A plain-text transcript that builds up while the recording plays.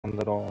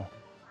little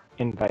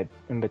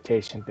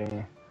invitation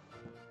thing.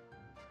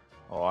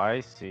 Oh, I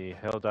see.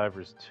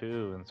 Helldivers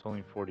 2, and it's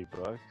only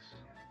 $40.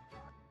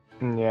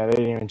 Yeah, they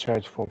didn't even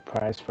charge full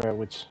price for it,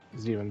 which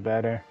is even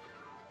better.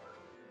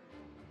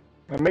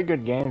 They make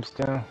good games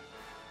too.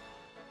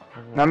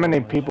 Not many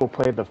people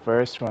played the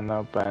first one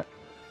though, but I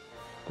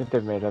think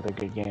they've made other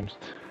good games.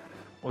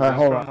 Was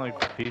this from like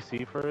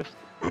PC first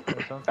or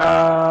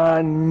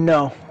something?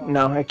 No,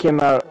 it came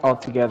out all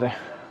together.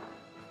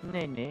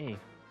 Nay.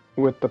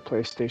 With the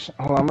PlayStation.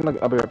 Hold on,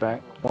 I'll be right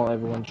back while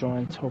everyone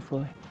joins,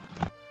 hopefully.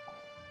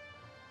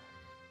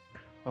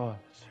 Oh,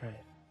 that's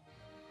right.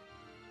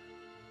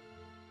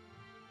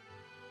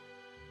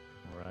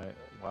 Right.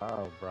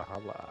 Wow,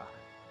 Brawlhalla.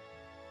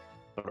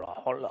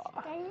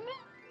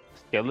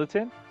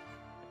 Skeleton?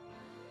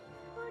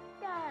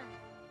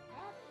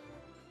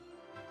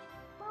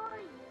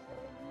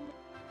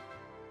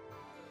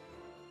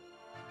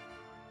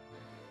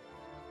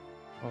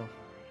 Oh.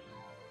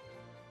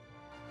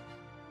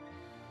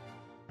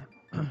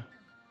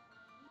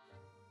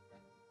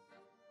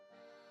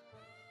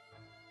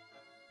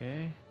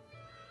 Okay.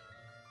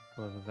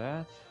 Was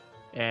that?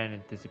 And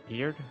it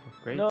disappeared.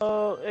 Great.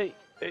 No, hey,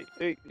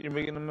 you're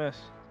making a mess.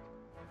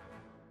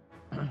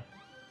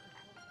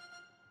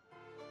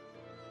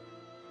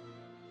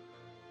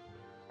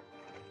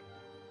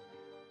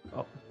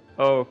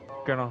 Oh,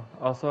 Colonel.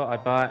 Also, I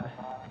bought.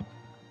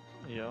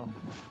 Yo.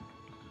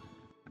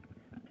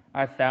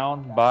 I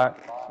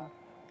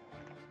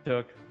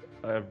took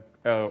a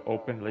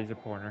open laser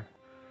pointer.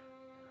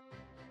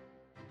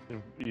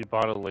 You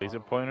bought a laser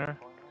pointer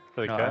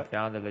for the cat? I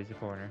found a laser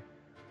pointer.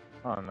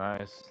 Oh,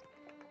 nice.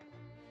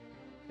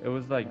 It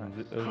was like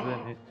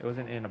it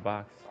wasn't in a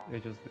box.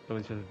 It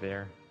was just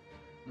there.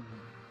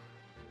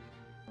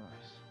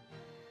 Nice.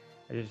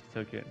 I just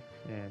took it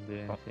and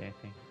didn't say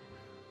anything.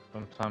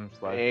 Sometimes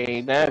like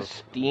hey, that's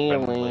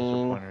stealing.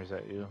 Laser pointers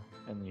at you,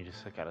 and you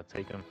just gotta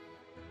take them.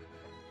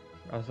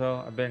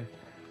 Also, I've been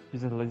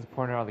using the laser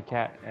pointer on the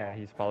cat, and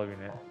he's following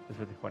it. It's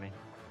really funny.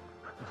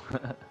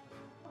 It's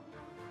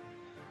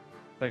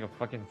like a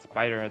fucking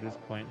spider at this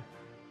point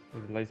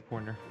with a laser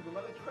pointer.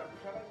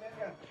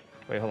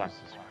 Wait, hold on.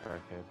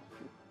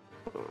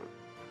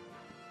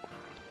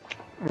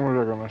 What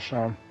are they gonna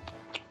show?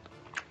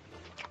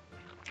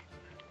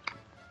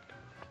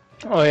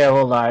 Oh yeah,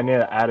 hold on. I need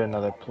to add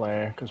another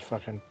player because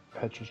fucking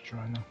Petra's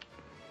joining.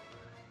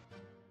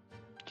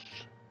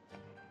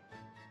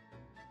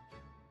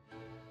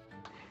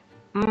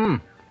 I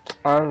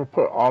have to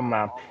put all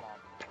maps.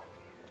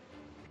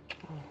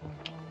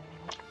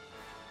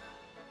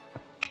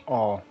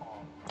 Oh.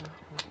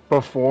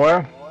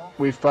 Before,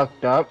 we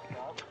fucked up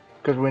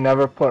because we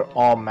never put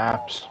all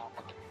maps.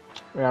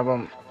 We had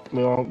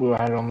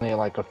only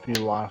like a few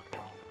locked.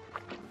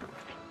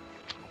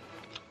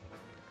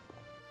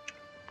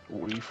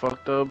 We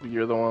fucked up?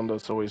 You're the one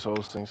that's always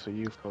hosting, so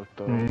you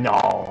fucked up.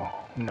 No.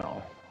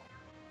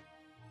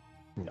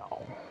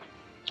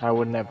 I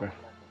would never.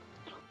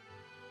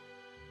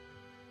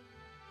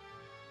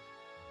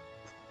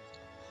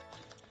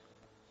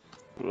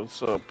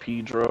 What's up,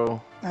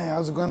 Pedro? Hey,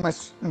 how's it going,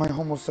 my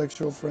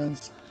homosexual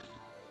friends?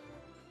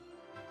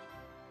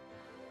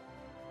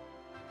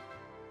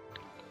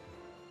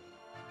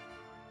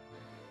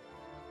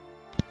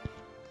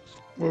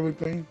 What are we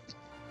playing?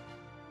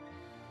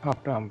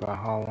 Hopped on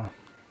Brawlhalla.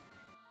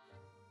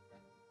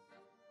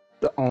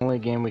 The only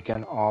game we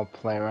can all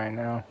play right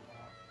now.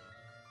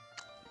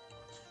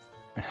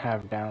 And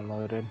have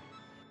downloaded.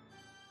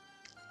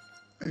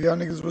 If y'all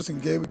niggas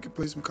wasn't gay, we could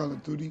play some Call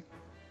of Duty.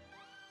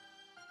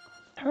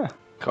 Huh.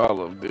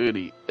 Call of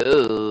Duty.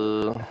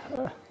 Open!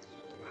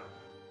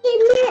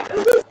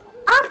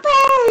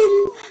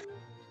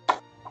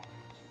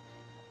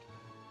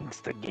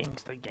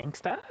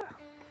 Gangsta.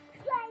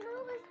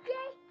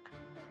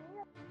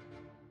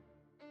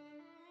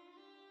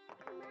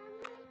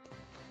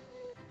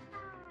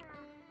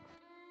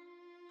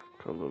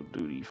 Call of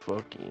Duty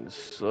fucking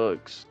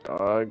sucks,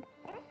 dog.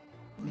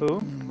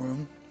 Who?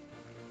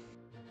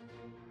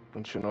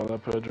 Don't you know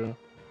that, Pedro?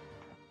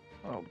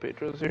 Oh,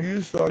 Pedro's here.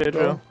 You suck,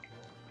 Pedro.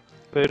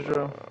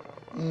 Pedro.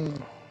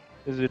 Mm.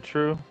 Is it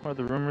true? Are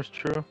the rumors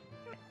true?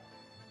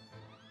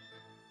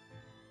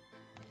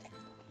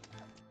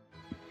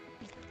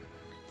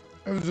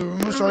 If the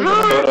rumors are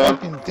gonna be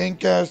fucking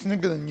dank ass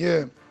nigga, then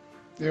yeah,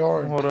 they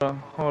are.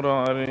 Hold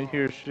on, I didn't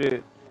hear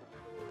shit.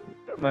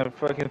 My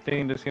fucking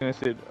thing just gonna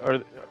say,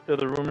 are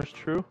the rumors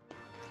true?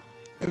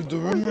 If the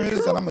rumor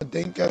is that I'm a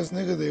dank ass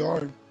nigga, they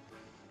are.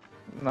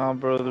 Nah,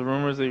 bro, the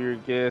rumors that you're a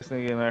gay ass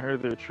nigga, and I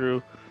heard they're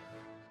true.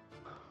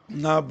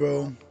 Nah,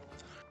 bro.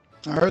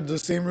 I heard the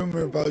same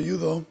rumor about you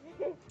though,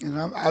 and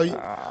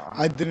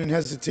I didn't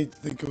hesitate to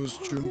think it was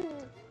true.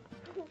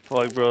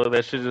 Fuck, bro,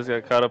 that shit just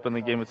got caught up in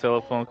the game of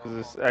telephone because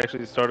this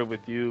actually started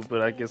with you, but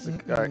I guess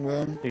it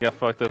got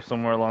fucked up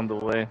somewhere along the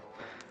way.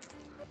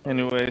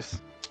 Anyways,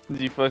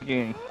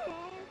 you're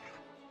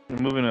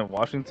moving to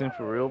Washington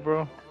for real,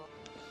 bro?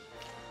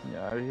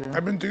 Yeah, out of here.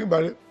 I've been thinking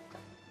about it.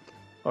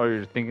 Oh,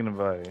 you're thinking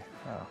about it.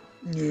 Oh.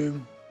 Yeah.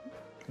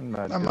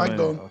 Not I might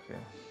though. Okay.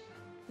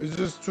 It's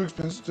just too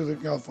expensive to live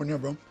in California,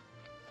 bro.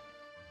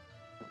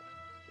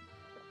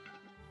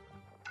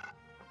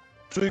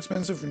 Too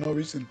expensive for no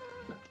reason.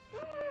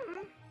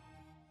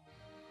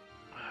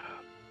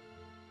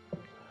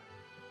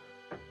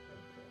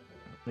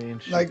 I mean,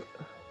 shit. Like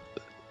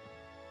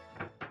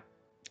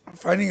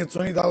finding a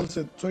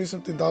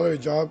 $20 a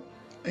job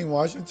in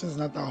Washington is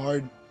not that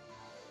hard.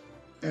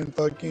 And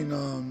fucking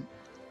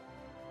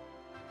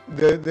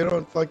they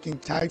don't fucking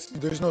tax.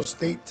 There's no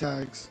state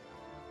tax.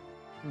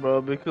 Bro,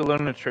 we could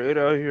learn a trade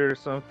out here or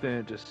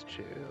something. Just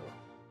chill.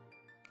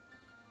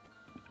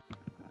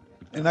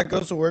 And that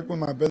goes to work with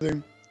my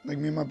brother. Like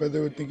me and my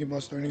brother were thinking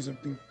about starting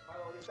something.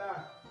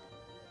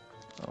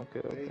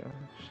 Okay.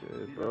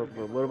 Shit, bro.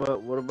 But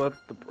what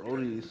about the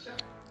Brodies?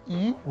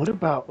 What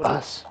about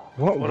us?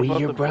 Weren't What we about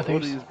your the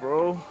brothers? Brodies,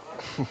 bro?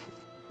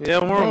 Yeah,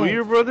 weren't we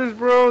your brothers,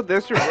 bro?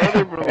 That's your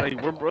brother, bro.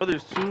 Like, we're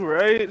brothers too,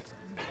 right?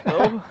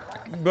 No?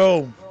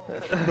 Bro.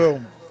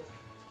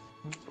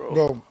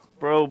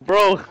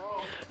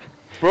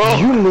 Bro.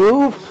 You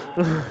move?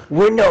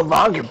 We're no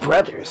longer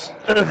brothers.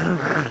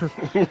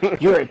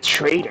 You're a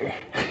traitor.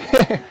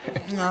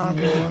 Nah,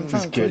 bro. I'm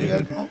trying to tell you kidding.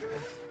 guys, bro.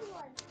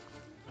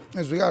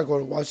 Guys, we gotta go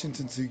to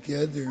Washington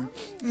together.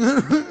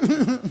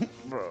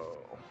 Bro.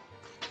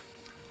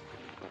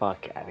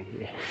 Fuck out of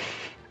here.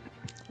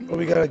 Bro,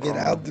 we gotta get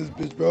out this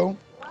bitch, bro.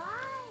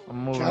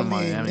 I'm moving Cali to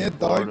ain't Miami, it,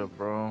 dog. Florida,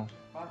 bro.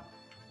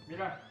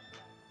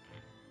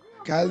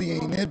 Cali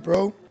ain't it,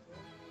 bro.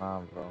 Nah,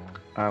 bro.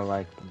 I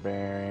like the Bay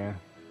Area.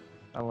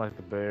 I like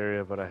the Bay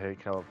Area, but I hate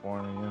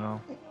California, you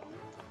know?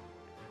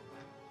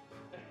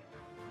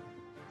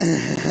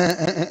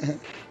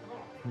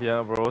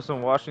 Yeah, bro, it's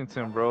in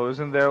Washington, bro.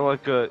 Isn't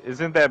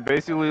that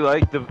basically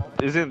like the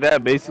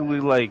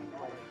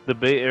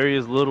Bay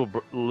Area's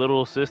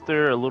little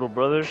sister or little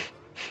brother?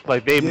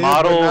 Like they Yeah, but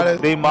not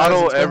as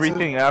model expensive.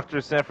 everything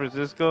after San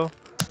Francisco.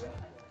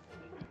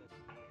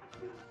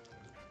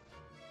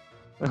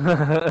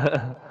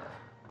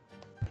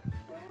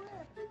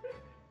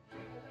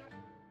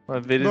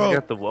 Like, they just Bro.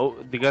 got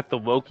they got the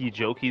wokey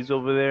jokies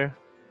over there.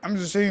 I'm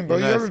just saying, bro.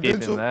 You're You not ever been to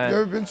escaping that. you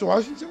ever been to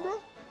Washington, bro?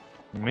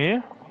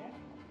 Me?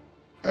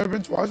 Ever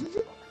been to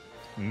Washington?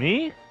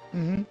 Me?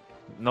 Mm-hmm.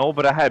 No,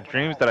 but I had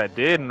dreams that I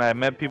did, and I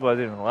met people I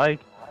didn't like.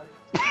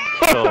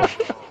 So,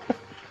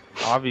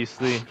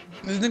 obviously.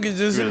 This nigga just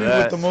hit Screw me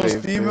that. with the most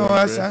Same female thing,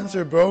 ass bro.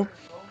 answer, bro.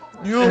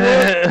 You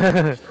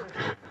know what?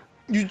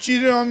 You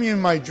cheated on me in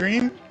my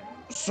dream,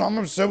 so I'm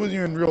upset with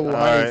you in real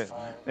life.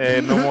 Alright.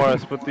 Hey, no more.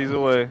 Let's put these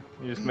away.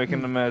 You're just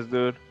making a mess,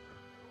 dude.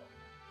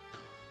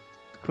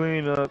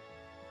 Clean up.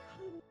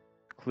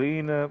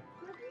 Clean up.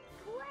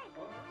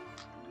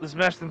 Let's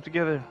mash them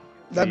together.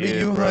 That be Yeah,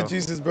 you, bro. huh,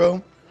 Jesus,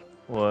 bro?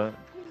 What?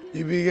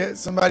 You be get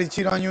somebody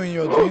cheat on you in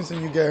your dreams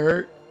and you get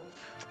hurt.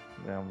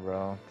 Damn,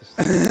 bro. This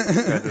guy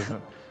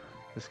doesn't.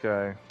 This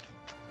guy.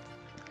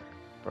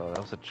 Bro,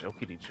 that was a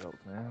jokey joke,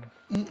 man.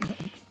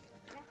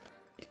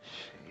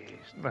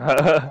 Jeez.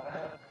 I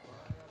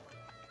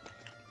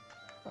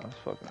was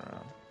fucking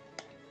around.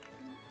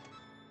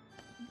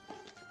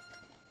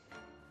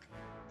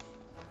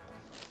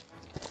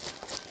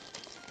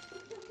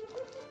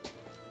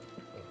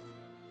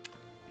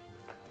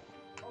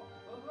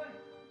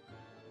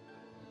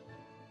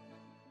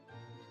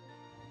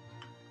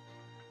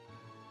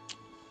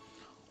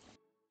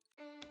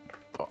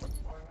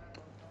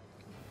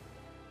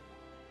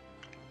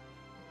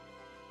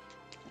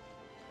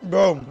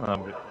 Bro,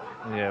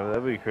 Yeah,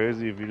 that'd be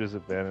crazy if you just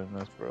abandoned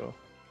us, bro.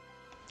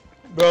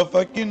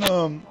 fucking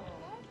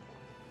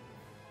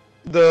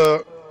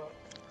the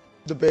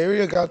Bay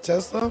Area got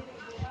Tesla.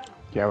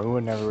 Yeah, we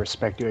would never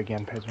respect you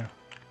again, Pedro.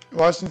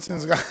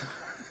 Washington's got.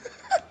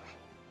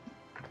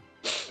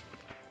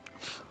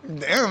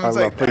 Damn, Our it's love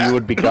like for you that.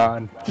 would be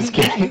gone. Just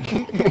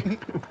kidding.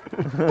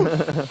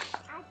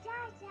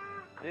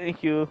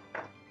 Thank you.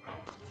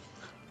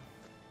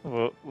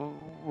 What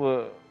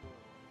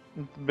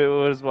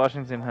does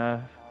Washington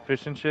have?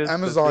 Fish and chips?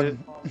 That's Amazon. it?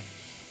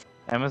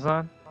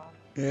 Amazon?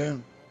 Yeah.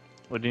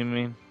 What do you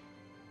mean?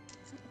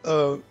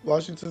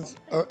 Washington's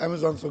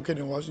Amazon's located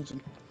in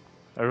Washington.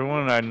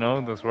 Everyone I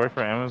know that's worked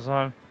for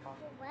Amazon,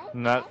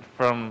 not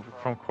from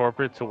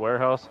corporate to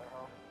warehouse,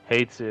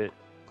 hates it.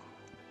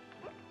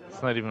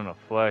 It's not even a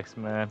flex,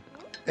 man.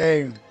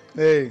 Hey.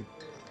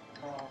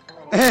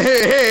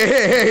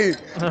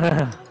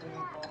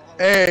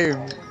 Hey,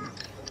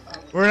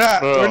 we're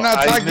not Bro,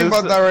 I talking knew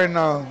about that right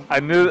now. I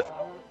knew.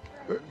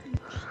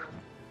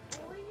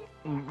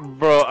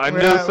 Bro, I We're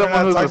knew not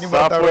someone who's a talking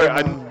about that software.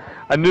 right now.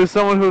 I knew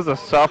someone who was a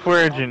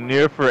software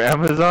engineer for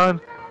Amazon,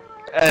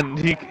 and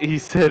he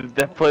said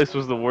that place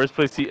was the worst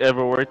place he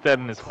ever worked at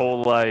in his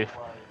whole life.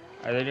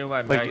 I didn't know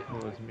my Like-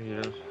 mic was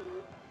muted.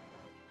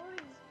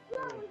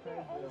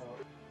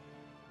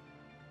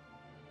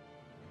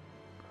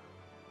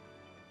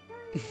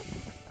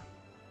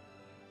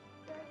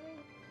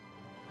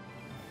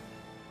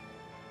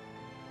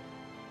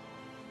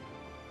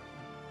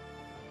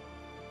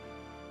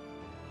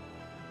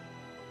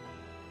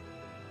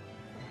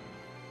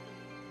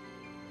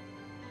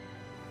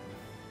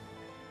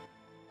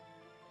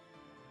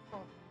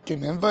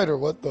 fucking invite or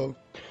what though?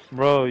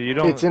 Bro, you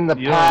don't. It's in the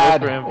you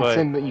pad. Don't look for It's invite.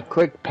 in the. You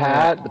click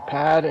pad, the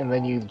pad, and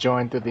then you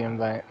join through the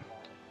invite.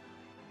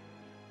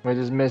 We're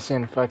just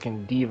missing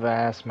fucking diva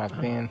ass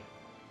Martin.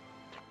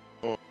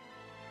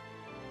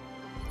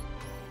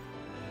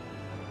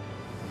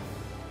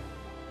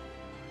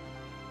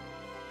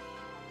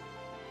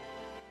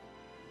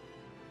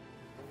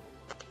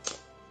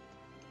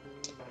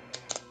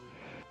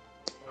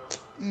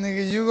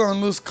 Nigga, you gonna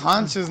lose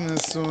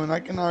consciousness soon. I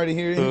can already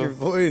hear it in Who? your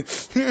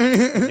voice.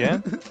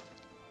 Again?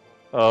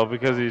 Oh,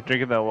 because he's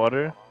drinking that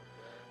water?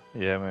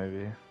 Yeah,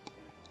 maybe.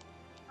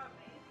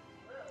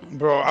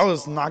 Bro, I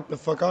was knocked the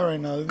fuck out right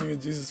now. This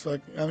nigga Jesus fuck.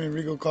 I mean,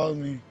 Rico called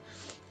me.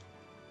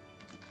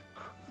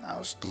 I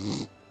was.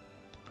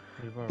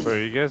 Bro,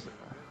 you guys.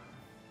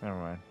 Never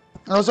mind.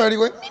 I was already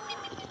going.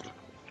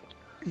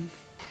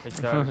 Hey,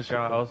 John,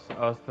 I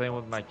was playing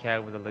with my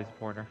cat with a laser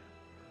pointer.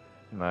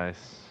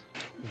 Nice.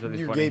 It's really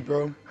You're funny. gay,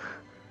 bro.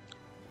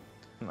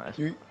 Nice.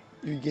 You're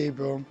gay,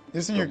 bro.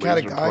 Isn't The your cat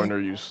a laser guy?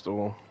 pointer you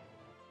stole.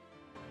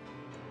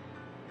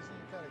 Isn't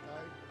your cat a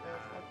guy?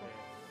 Flacco?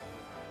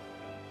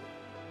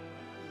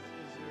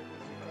 Is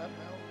your cat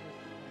male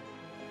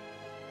or female?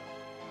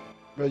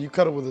 Bro, you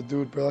cuddle with a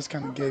dude, bro. That's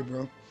kind of gay,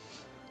 bro.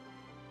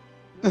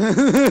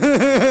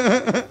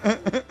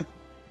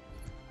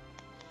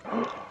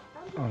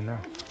 Oh no,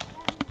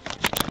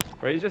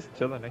 Bro, he's just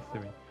chilling next to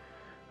me.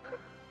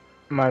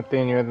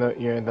 Martin, you're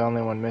the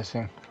only one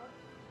missing.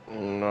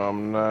 No,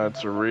 I'm not.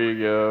 It's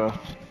Riga.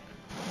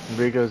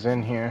 Rigo's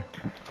in here.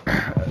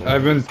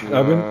 I've been,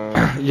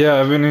 yeah,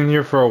 I've been in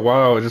here for a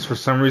while. Just for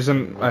some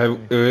reason,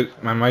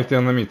 my mic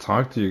didn't let me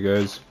talk to you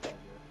guys.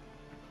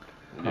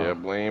 Yeah,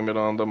 blame it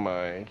on the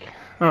mic.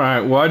 All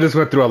right, well, I just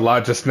went through a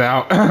lot just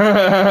now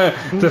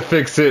to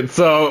fix it,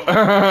 so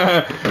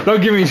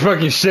don't give me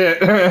fucking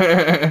shit.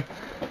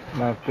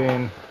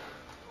 Martin,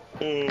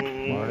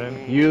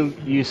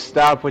 you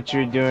stop what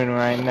you're doing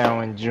right now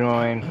and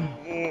join.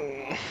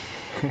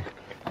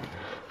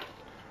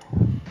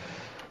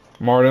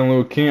 Martin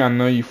Luther King, I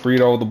know you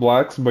freed all the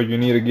blacks, but you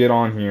need to get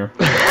on here.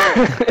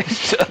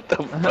 Shut the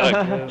fuck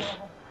up.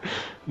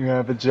 You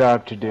have a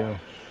job to do.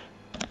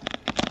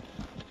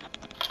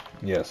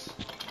 Yes.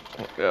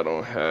 I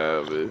don't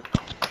have it.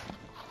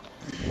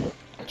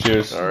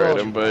 Cheers. Alright,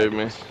 invite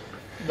me.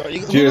 Bro, who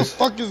the Cheers.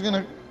 fuck is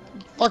gonna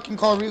fucking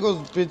call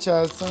Rigo's bitch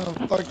ass son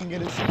to fucking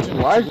get his shit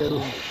Why? together?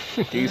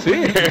 He's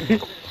here.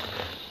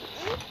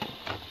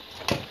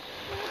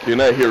 You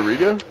not hear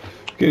Riga?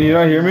 Can you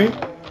not hear me?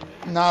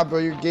 Nah, bro,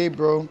 you're gay,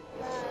 bro.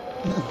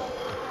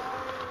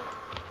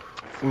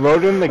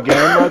 Load in the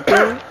game right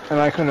there, and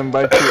I can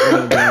invite you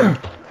in the game.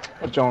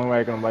 That's the only way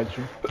I can invite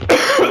you.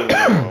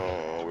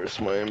 Oh, where's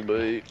my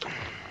invite?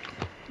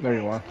 There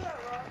you are.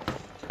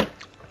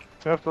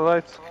 Turn off the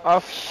lights.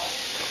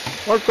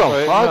 Off. What the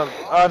Wait, fuck? no,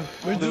 on.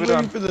 We're just Leave it waiting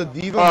on. for the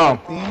diva Oh.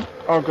 theme.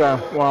 Okay,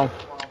 well,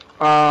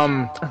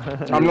 I'm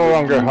no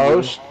longer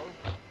host.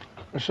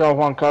 So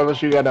Juan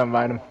Carlos, you gotta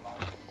invite him.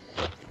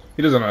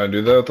 He doesn't know how to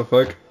do that. What the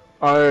fuck?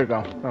 Oh, there you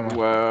go. Never mind.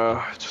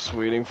 Wow, just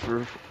waiting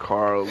for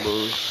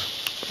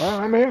Carlos. Well,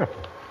 I'm here.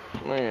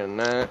 No, you're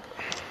not.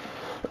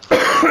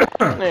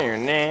 No, you're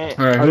not.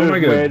 All right, who am I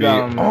gonna be?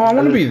 Oh, I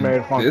want to be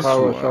made Juan this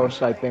Carlos one.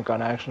 host, I think,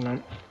 on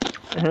accident.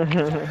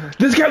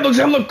 This guy looks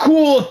hella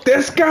cool.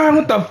 This guy,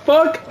 what the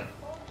fuck?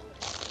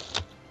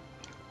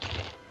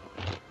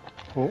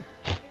 Who?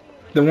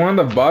 The one on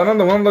the bottom,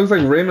 the one that looks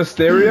like Rey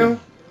Mysterio,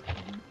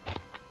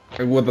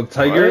 with a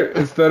tiger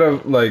instead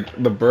of like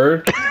the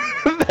bird.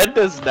 That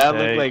does not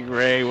Hey. look like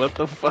Ray. What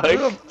the fuck? What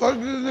the fuck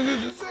did this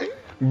nigga just say?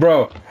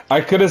 Bro,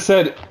 I could have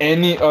said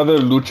any other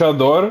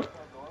luchador,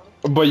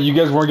 but you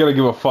guys weren't gonna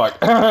give a fuck.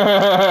 This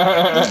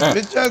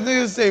bitch ass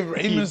nigga say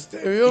Rey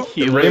Mysterio?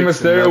 Rey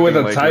Mysterio with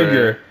a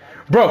tiger.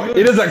 Bro,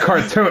 it is a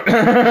cartoon.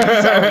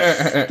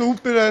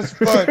 Stupid as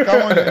fuck. I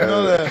want you to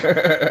know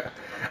that.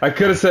 I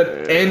could have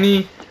said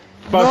any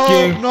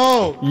fucking.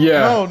 No, Yeah.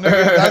 no,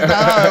 nigga, that's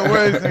not how it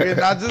works, nigga.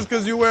 Not just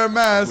because you wear a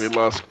mask. We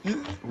lost.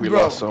 We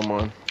Bro. lost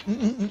someone.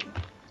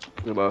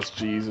 We lost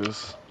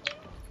Jesus.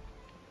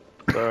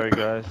 Sorry,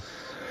 guys.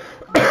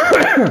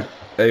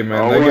 Hey man,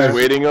 that Always guy's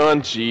waiting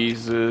on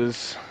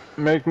Jesus.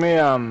 Make me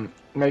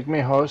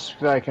host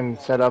so I can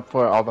set up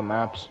for all the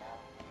maps.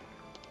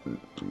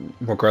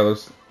 Juan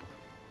Carlos.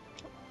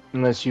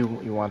 Unless you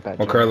want that.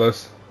 Juan job.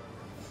 Carlos.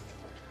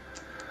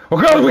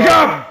 Juan Carlos, wake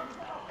up!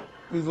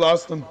 We've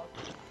lost him.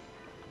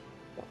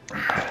 Juan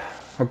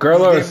This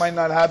Carlos. game might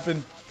not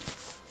happen.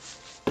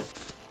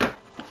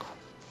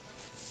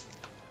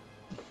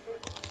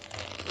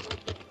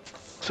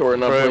 So we're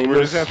not Right, playing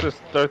we're just this. gonna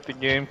have to start the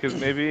game because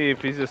maybe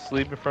if he's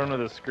asleep in front of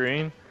the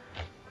screen,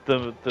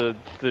 the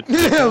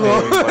Yeah,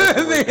 bro.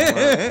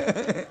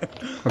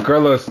 Juan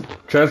Carlos,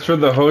 transfer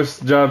the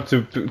host job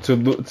to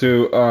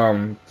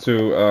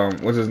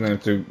what's his name,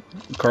 to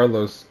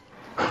Carlos.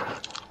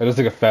 I just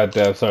took a fat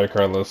dab. Sorry,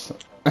 Carlos.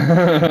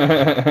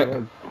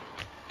 Bro,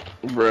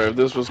 if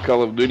this was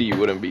Call of Duty, you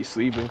wouldn't be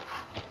sleeping.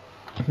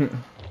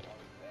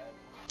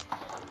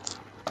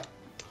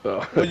 Oh.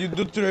 What you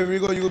do today,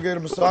 Rigo? You go get a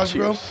massage,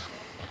 bro? Cheers.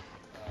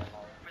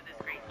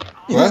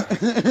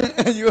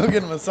 What? You gonna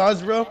get a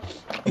massage, bro?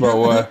 About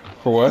what?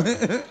 For what?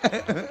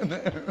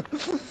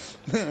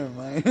 Never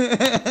mind.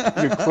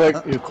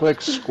 You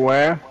click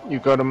square. You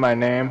go to my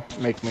name.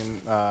 Make me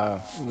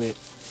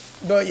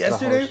But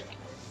yesterday,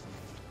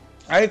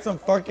 I ate some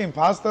fucking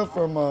pasta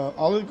from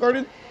Olive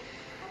Garden.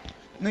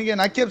 Nigga,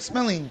 and I kept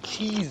smelling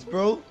cheese,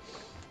 bro.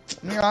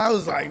 Nigga, I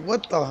was like,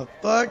 what the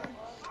fuck?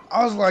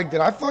 I was like,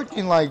 did I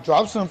fucking like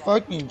drop some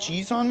fucking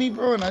cheese on me,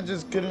 bro? And I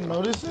just couldn't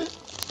notice it.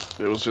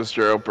 It was just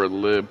your upper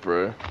lip,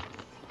 bro.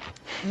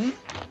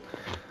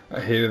 I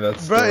hated that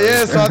story. Bro,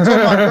 yeah, so I told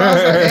my girl, I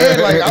was like,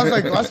 hey, like, I was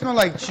like, do I smell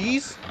like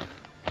cheese?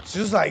 She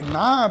was like,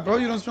 nah, bro,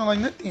 you don't smell like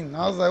nothing.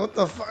 I was like, what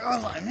the fuck? I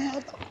was like, man,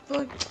 what the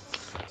fuck?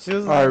 She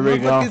was like, Alright,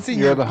 Rico, motherfucker, it's in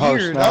you're your the host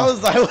beard. now. I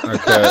was like, what the Okay,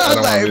 fuck? I don't want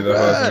to like, be the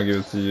host. I'm bruh. gonna give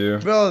it to you.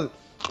 Bro,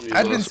 You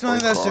I've been lost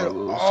smelling that shit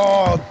Carlos.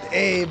 all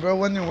day, bro.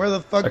 Wondering where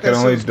the fuck I that can shit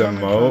only was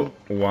coming demote.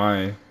 from.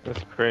 Why?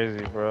 That's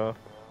crazy, bro.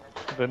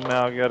 But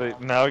now I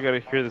gotta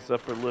hear this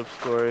upper lip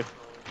story.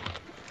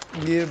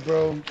 Yeah,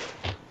 bro.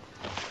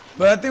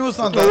 But I think it was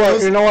on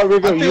You know what, I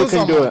Rico? think it You was can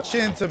on do my it.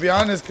 chin, to be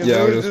honest, because Yeah, it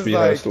I'll was just just be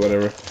like, host,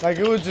 whatever. like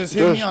it would just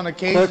hit me Just on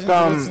occasion click,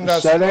 to listen to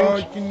that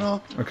settings. song, you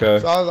know. Okay.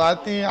 So I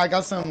think I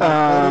got some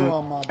audio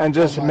on my. And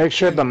just on my make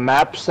sure thing. the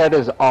map set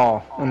is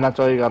all, and that's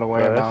all you gotta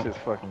worry Bro, about. that's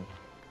just fucking.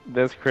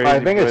 That's crazy. I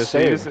think bro. it's So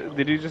you saved.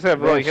 did you just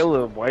have like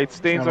hella white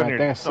stains No, on I your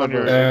think it's on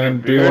your? separate.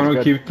 And do you beard? want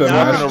to keep the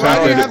Nah, match Nah,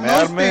 I didn't have time? no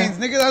Mad Man?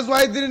 stains, nigga. That's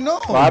why I didn't know.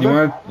 What?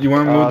 You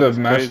want to move the that's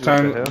match crazy.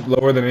 time What the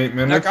lower than 8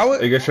 minutes? Like, I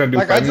would- You guys trying to do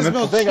like, I 5 just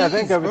minutes? smelled I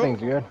think cheese, bro. everything's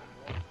good.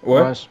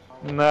 What? Nice.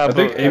 Nah, I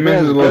think but 8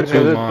 minutes is a little It's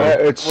too good. long.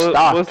 It's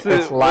stock.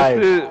 It's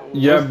live.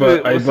 Yeah,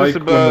 but I like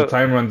when the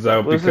time runs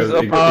out What's because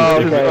this it,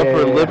 upper, it, this it,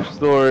 upper yeah. lip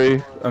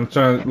story? I'm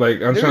trying to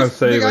It was-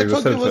 say nigga, I like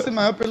told you, this listen,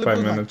 my upper lip 5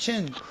 was my minutes.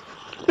 chin.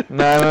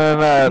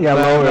 Nah. Yeah,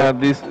 lower.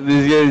 These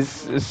guys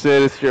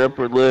said it's your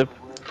upper lip,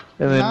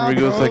 and then Nah,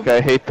 Rigo's bro. like, I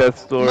hate that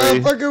story.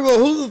 Motherfucker, well,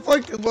 who the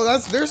fuck? Well,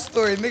 that's their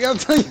story, nigga. I'm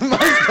telling you my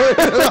story.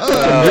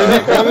 You're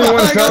the only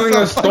one I got telling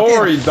a some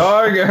story,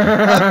 dog.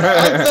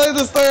 I'm telling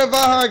the story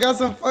about how I got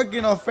some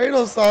fucking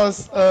Alfredo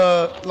sauce,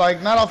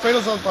 like not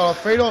Alfredo sauce, but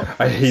Alfredo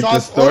I hate this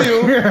sauce story.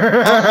 oil on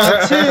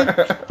my chin,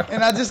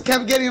 and I just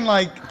kept getting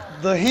like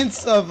the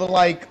hints of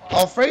like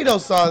Alfredo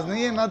sauce,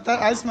 nigga. Not that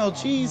I smell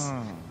cheese,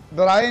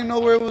 but I didn't know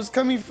where it was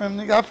coming from,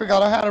 nigga. I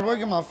forgot I had a rug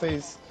in my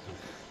face.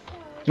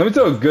 Let me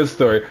tell a good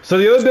story. So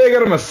the other day I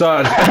got a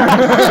massage. Fuck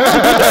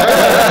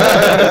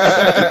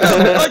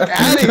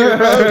out of here,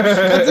 bro.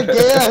 That's a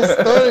gay ass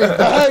story,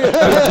 dog.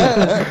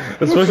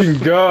 Let's fucking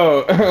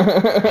go.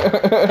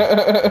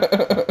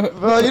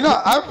 Bro, you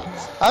know,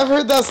 I've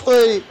heard that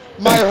story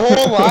my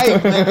whole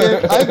life,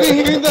 nigga. I've been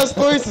hearing that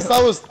story since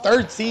I was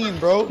 13,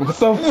 bro. What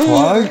the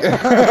fuck?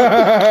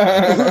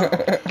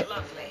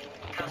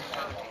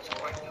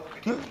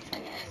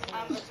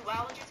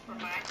 Zoologist for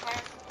my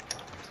class.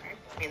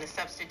 In the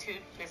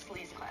substitute Miss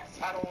Lee's class.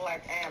 I don't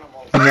like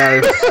animals.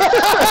 Nice.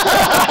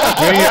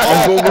 You ain't your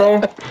uncle,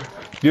 bro?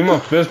 Give him a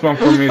fist bump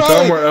for me.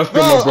 Tell him we're Eskimo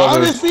bro,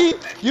 brothers. honestly,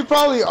 you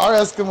probably are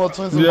Eskimo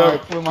twins with Yeah,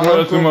 my, with my we're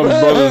uncle, Eskimo bro.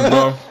 brothers,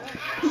 bro.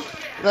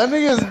 That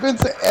nigga has been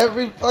to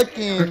every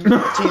fucking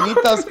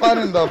chinita spot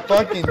in the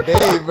fucking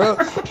day, bro.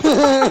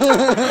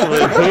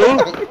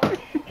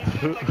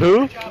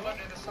 Who?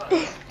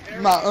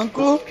 My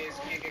uncle?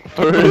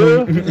 For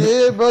real?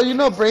 Yeah, bro, you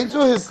know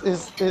Brangel is the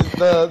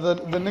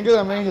nigga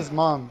that married his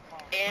mom.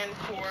 And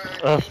for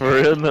Oh, for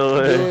real? No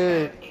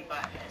way. Yeah.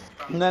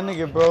 That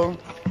nigga, bro.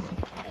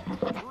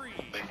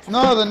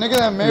 No, the nigga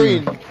that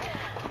married.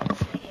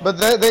 But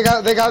they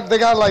got like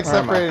Where am I?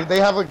 separated. They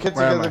have a kid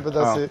Where am together, I? but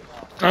that's Oh. it.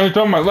 I ain't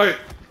talking about light.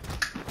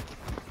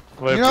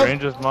 Wait, You know-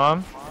 Ranger's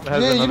mom?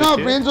 Has Yeah, you know how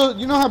another kid? Brangel,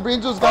 you know how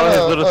Brangel's Oh, got his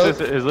little a,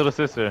 sister. His little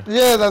sister.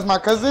 yeah, that's my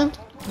cousin.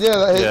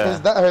 Yeah,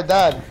 her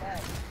dad.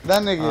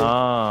 That nigga.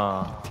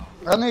 Ah.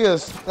 That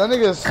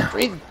nigga's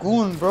straight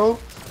goon, bro.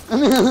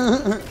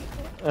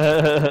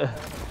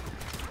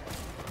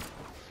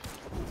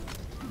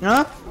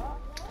 Huh?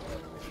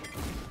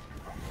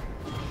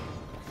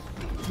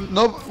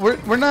 No,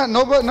 we're not.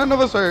 None of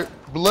us are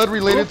blood Who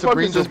related the to fuck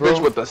is this Brangel, bitch bro.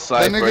 with the That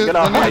cipher? nigga, Get that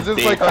off my nigga's just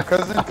dick. like our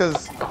cousin,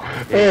 cause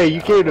Hey,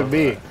 you came to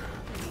me.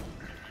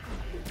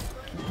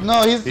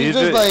 no, he's He's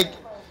just a- like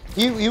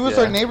he was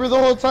Yeah. our neighbor the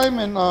whole time,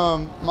 and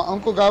my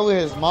uncle got with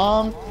his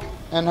mom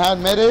and had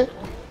met it,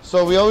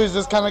 so we always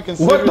just kind of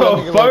considered the that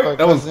nigga fuck? like our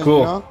That was cousin, cool.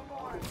 you know?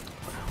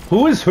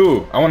 Who is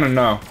who? I want to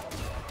know.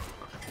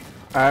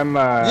 I'm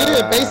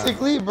Yeah,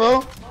 basically,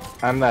 bro.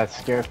 I'm that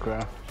scarecrow.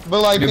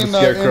 But like You're in the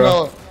the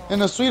scarecrow.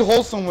 in a sweet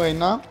wholesome way,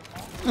 nah?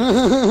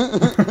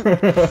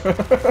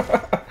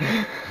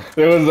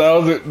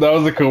 That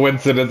was a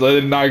coincidence. I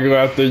did not go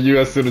after you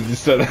as soon as you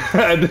said it.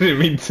 I didn't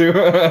mean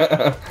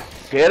to.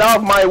 Get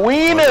off my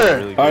wiener!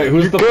 Really Alright, good.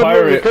 who's the You're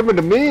pirate? coming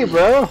to me,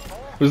 bro.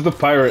 Who's the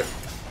pirate?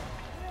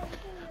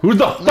 Who's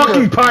the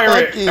fucking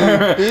pirate? fucking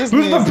Who's the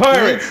business,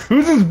 pirate? bitch.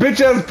 Who's this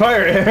bitch ass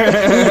pirate?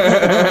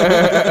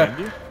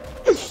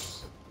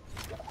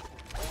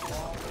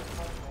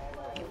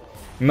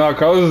 No,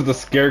 Carlos is the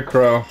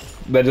scarecrow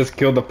that just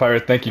killed the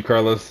pirate. Thank you,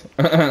 Carlos.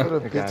 What a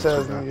bitch got you,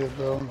 ass bro. nigga,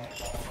 bro.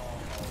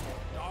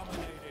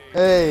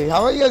 Hey,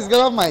 how about you guys get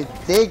off my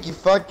dick, you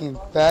fucking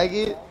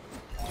faggot?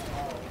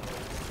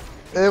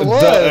 It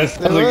was.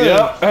 Yep.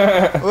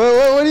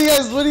 What do you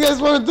guys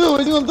want to do?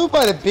 What are you gonna do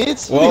about it,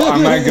 bitch? Well,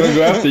 I'm not gonna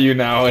go after you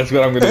now. That's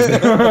what I'm gonna do.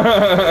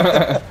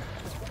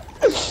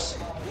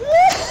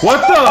 What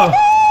the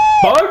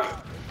fuck?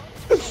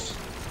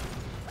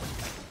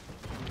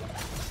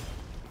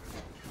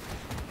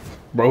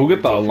 Bro, who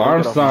got the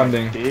alarm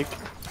sounding? Dick.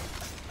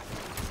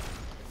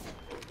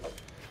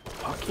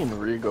 Fucking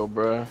Rigo,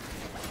 bro.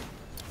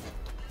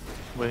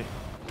 Wait.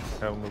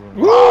 Have him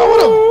moving. Oh,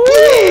 what a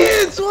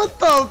bitch! What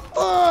the fuck?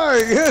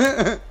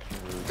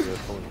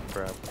 Holy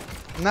crap.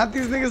 Not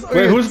these niggas.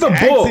 Wait, who's the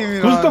bull?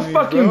 Who's the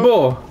fucking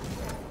bull?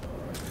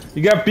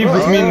 You got beef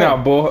with me now,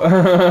 bull. You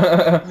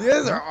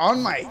guys are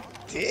on my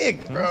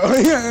dick, bro. Oh,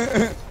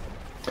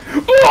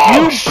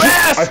 you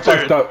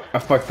bastard! I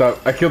fucked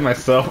up. I killed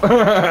myself.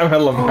 I'm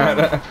hella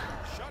mad.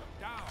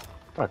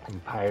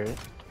 Fucking pirate.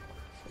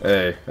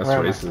 Hey, that's Where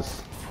am I?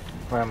 racist.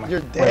 Where am I?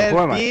 You're Wait, dead, who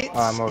am I? bitch. Oh,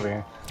 I'm over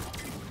here.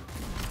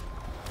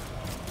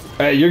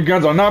 Hey, your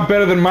guns are not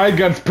better than my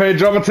guns,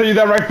 Pedro. I'm gonna tell you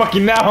that right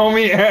fucking now,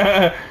 homie.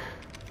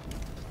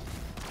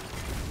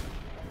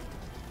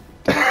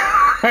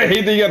 I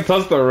hate that you got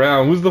tossed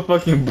around. Who's the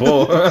fucking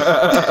bull?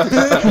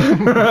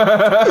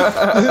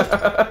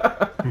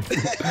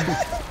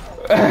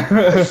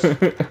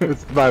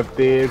 It's my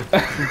dude.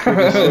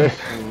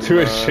 Too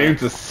ashamed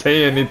to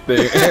say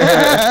anything.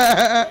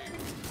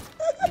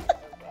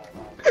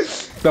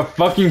 The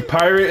fucking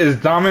pirate is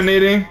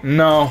dominating?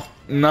 No.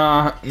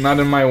 Nah, not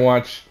in my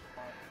watch.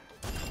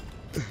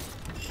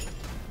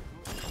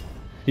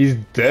 He's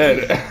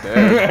dead.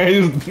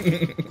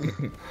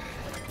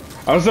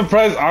 I'm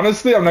surprised,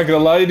 honestly, I'm not gonna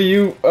lie to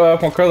you,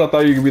 Juan Carlos, I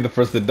thought you could be the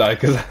first to die,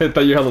 because I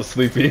thought you were hella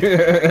sleepy.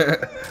 Damn,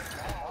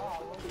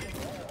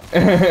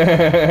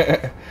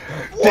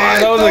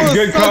 that was a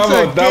good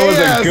combo. That was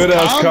a good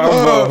ass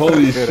combo.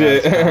 Holy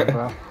shit.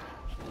 Combo.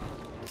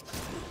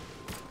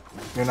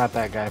 You're not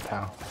that guy,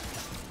 pal.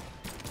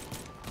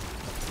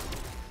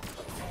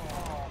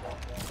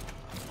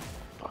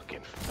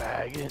 Fucking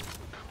faggot.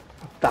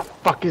 What the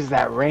fuck is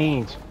that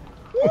range?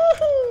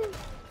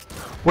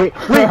 Wait.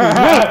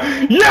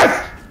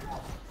 Yes!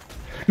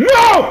 No!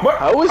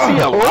 How is he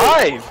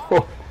alive?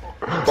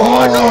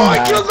 Oh no,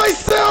 I killed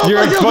myself!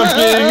 You're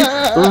fucking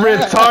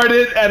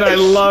retarded and I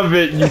love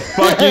it. You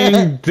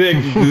fucking dick.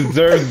 You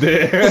deserved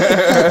it.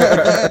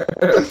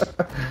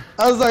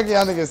 I was like,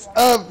 y'all niggas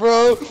up,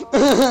 bro.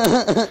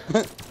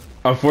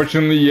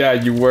 Unfortunately, yeah,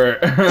 you were.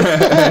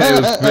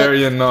 It was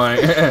very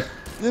annoying.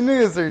 You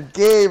niggas are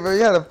gay, bro. You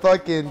gotta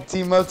fucking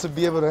team up to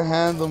be able to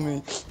handle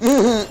me.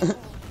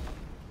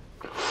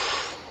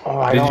 Oh,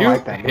 I Did don't you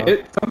like that, bro.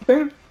 hit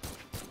something?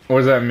 Or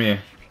was that me?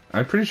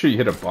 I'm pretty sure you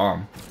hit a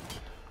bomb.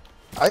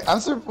 I'm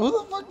sorry, who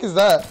the fuck is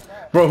that?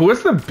 Bro, who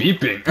is the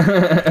beeping?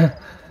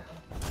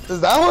 Is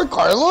that Juan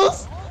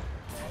Carlos?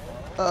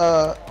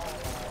 The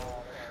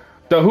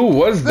who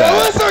was That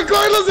that? was Juan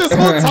Carlos this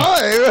whole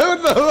time.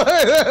 What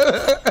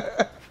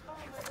the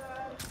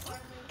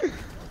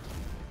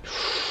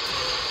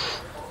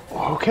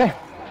Okay.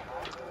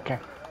 Okay.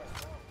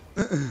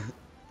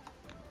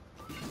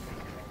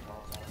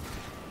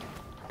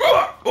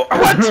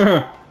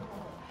 What?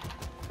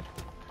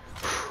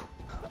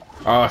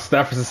 Oh,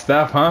 staff versus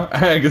staff, huh?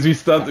 Because we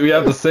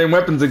have the same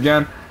weapons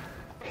again.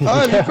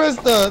 Oh, if you press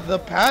the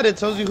pad, it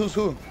tells you who's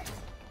who.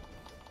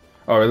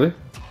 Oh, really?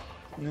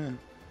 Yeah.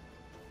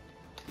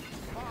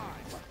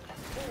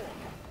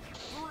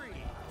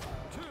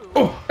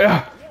 Oh,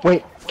 yeah.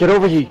 Wait, get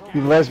over here,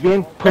 you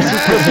lesbian. Pussy. He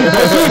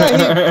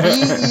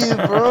beat you,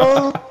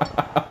 bro.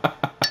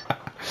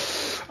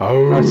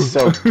 Oh, That's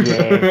so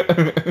gay.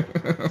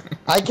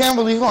 I can't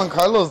believe Juan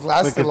Carlos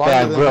lasted Look at longer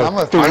that, than bro. I'm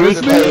a 3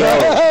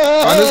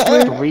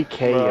 Honestly, 3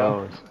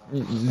 KOs.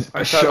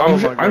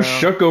 I'm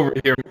shook over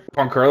here,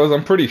 Juan Carlos.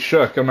 I'm pretty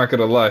shook. I'm not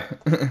gonna lie.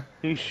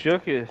 He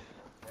shook it.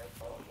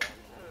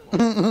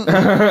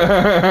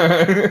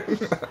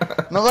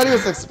 Nobody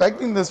was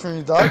expecting this from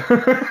you, dog.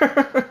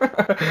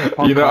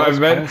 You know, I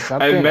meant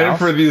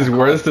for these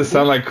words to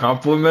sound like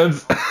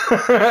compliments.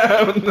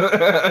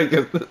 I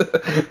guess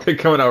they're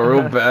coming out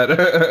real bad.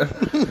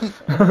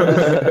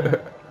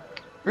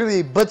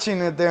 Really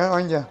butchering it there,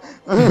 aren't you?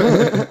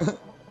 Let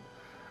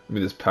me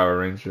this Power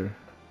Ranger.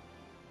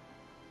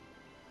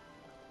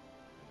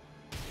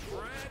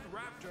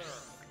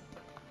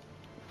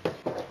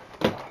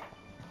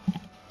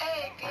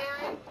 Hey,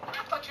 Gary.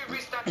 I thought you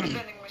restarted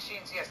vending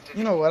machines yesterday.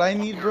 You know what I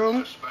need, bro?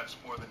 That's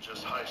more than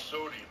just high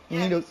sodium.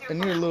 I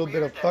need a little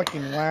bit of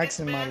fucking wax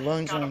in my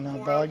lungs right now,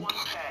 dog.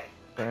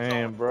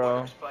 Damn,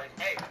 bro.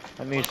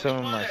 I need some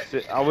of my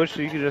I wish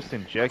you could just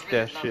inject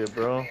that shit,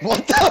 bro.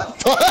 What the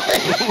fuck?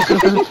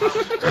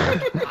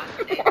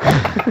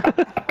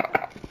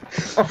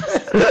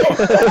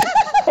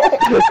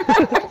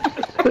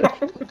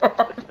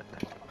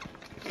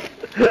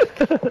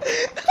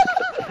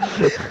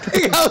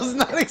 I was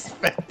not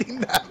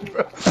expecting that,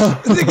 bro.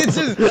 This nigga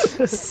just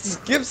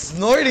Skip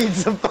snorting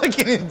to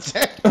fucking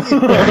inject me.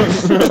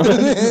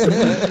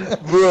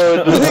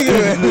 Bro,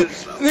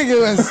 Nigga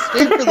went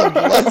straight for the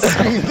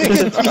bloodstream.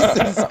 Nigga,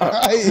 Jesus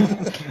Christ.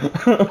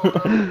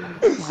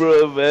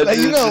 bro, man. Like,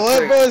 you know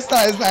what, bro? It's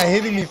not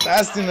hitting me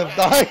fast enough,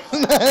 dog.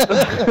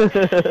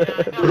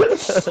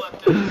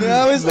 I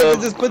always like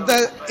to just put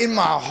that in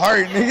my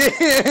heart,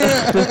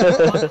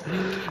 nigga.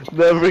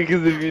 No,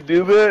 because if you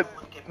do that,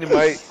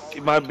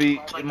 it might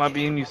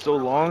be in you so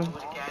long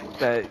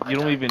that you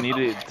don't even need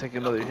it to take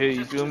another hit.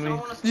 You feel me?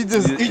 You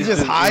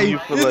just high. You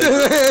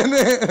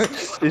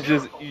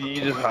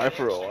just high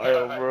for a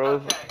while,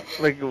 bro.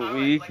 Like a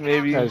week,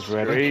 maybe. That's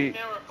ready.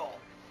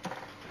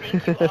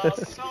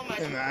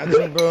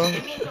 Imagine, bro.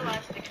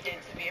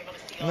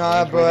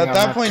 Nah, bro. At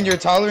that point, your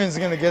tolerance is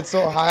gonna get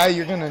so high,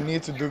 you're gonna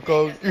need to do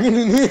coke. You're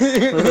gonna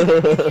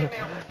need.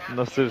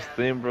 No such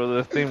thing, bro.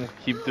 That thing will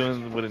keep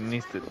doing what it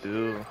needs to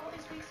do.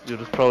 You'll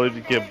just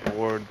probably get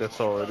bored. That's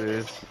all it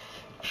is.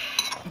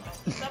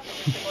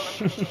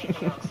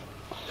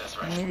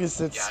 Nigga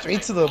said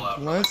straight to the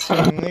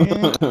bloodstream,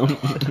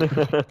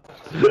 nigga.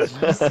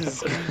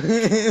 Jesus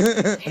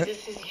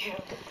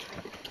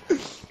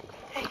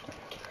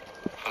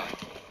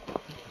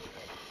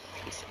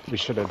We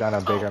should have done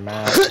a bigger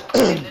map.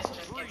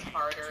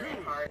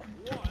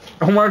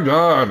 Oh my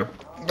god.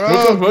 Bro,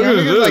 what the fuck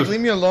is this? Like, leave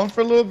me alone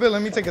for a little bit.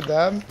 Let me take a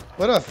dab.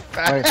 What a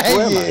faggot.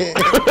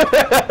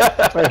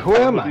 Wait, who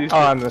am I? Oh,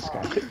 I'm this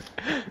guy.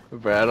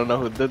 Bro, I don't know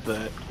who did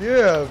that.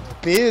 You're a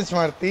bitch,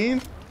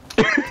 Martin.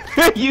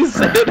 You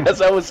said it as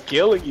I was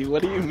killing you.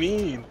 What do you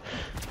mean?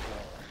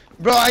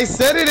 Bro, I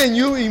said it and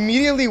you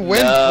immediately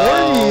went for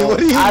me. What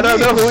do you mean? I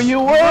don't know who you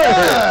were.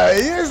 Yeah,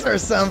 yours are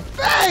some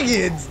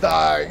faggots,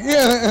 dog.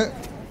 Yeah.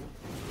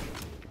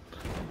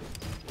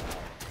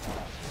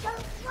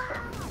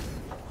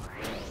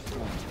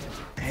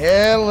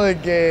 Hella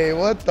gay.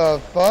 What the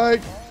fuck?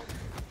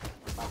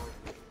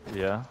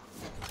 Yeah.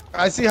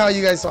 I see how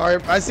you guys are.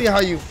 I see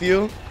how you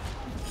feel.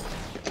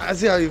 I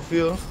see how you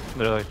feel.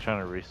 They're like trying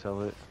to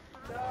resell it.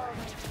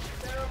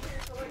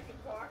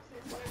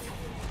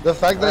 The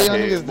fact that young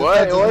niggas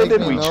why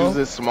did we choose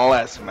this small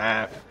ass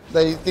map?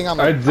 That you think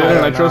I'm I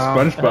didn't. I chose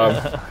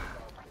SpongeBob.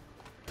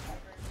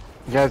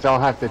 You guys all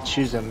have to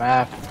choose a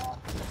map.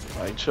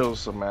 I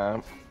chose a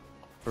map.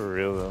 For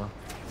real though.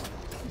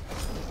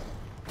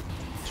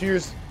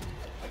 Cheers.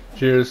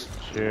 Cheers.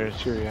 Cheers.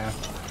 Cheerio.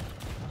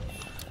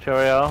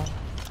 Cheerio.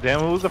 Damn,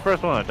 who was the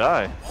first one to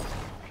die?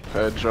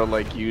 Pedro,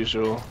 like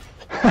usual.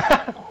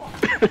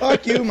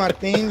 Fuck you,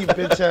 Martin, you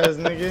bitch ass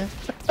nigga.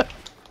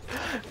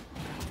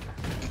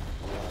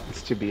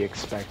 It's to be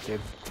expected.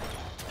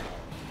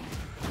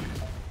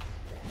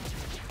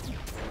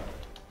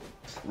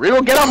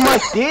 Real, get off my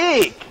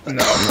dick!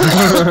 No.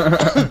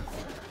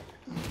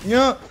 You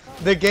know,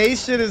 the gay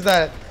shit is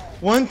that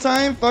one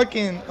time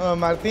fucking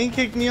Martin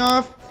kicked me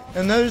off,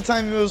 another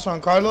time it was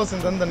Juan Carlos,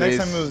 and then the next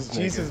time it was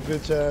Jesus,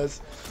 bitch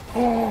ass.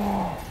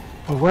 Oh,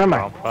 where am I?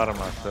 I'm proud of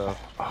myself.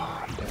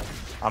 Oh, I'm dead.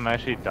 I'm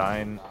actually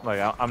dying.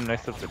 Like, I'm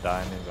next up to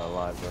dying, ain't gonna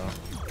lie, bro.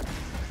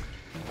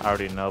 I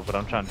already know, but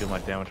I'm trying to do my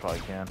damage while I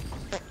can.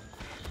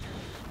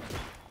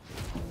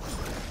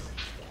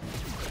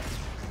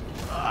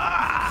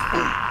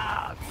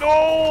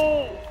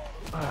 No!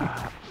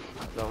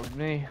 That was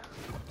me.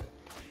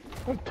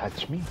 Don't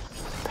touch me,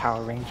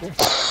 Power Ranger.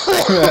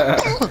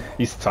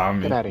 He's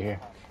Tommy. Get out of here.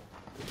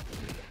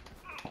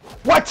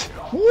 What?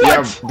 What?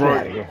 Yeah, bro. Get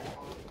out of here.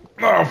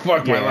 Oh,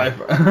 fuck my life.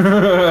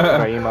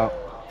 Bro, emo.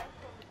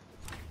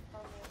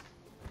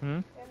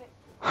 Hmm?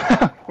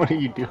 What are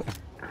you doing?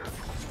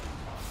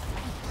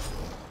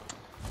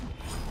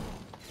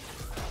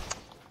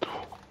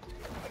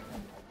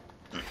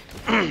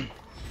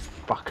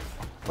 Fuck.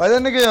 Why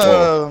that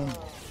nigga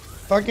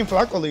fucking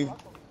Flaco leave?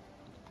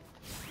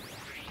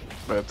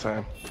 Bad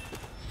time.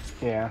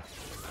 Yeah.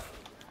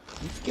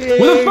 What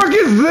the fuck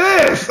is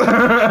this?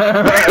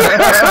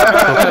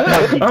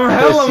 I'm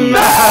hella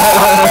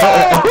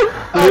mad.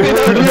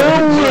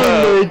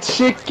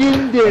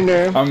 Chicken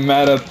dinner. I'm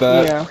mad at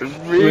that. Yeah.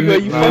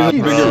 Rigo, you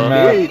fucking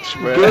bitch,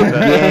 bro. Good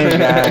game,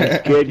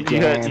 guys. Good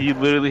game. You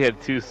literally had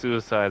 2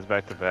 suicides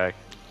back to back.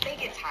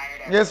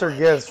 Yes or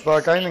yes,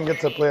 fuck, I didn't get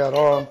to play at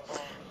all.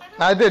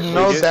 I did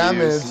no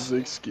damage.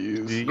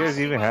 Excuse. Do you guys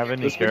even have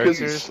any Just because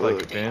you characters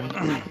like Finn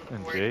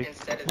and Jake?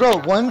 Bro,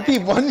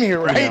 1v1 me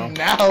right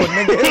now,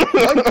 nigga.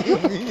 Fuck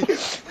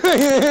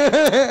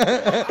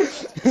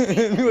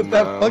you. With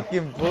that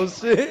fucking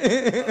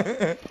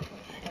bullshit.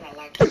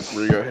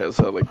 Rigo has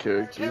hella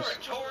characters.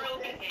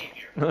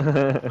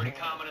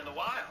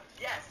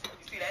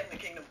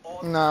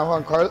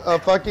 Nah,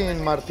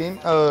 fucking Martin,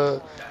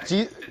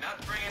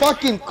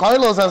 fucking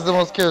Carlos has the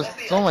most kills.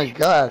 Oh my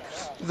god.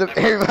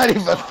 Everybody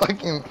but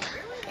fucking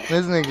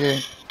this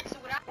nigga.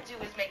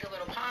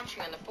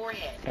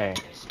 Hey,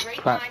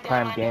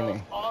 Prime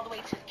Gaming.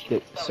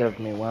 It served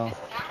me well.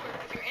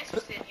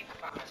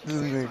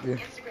 This nigga.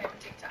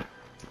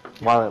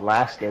 While it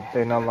lasted,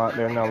 they're no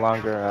longer in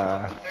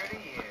a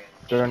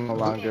Doing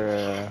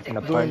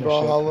partnership.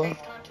 Brawlhalla.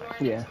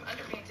 Yeah.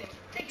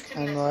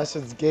 I know that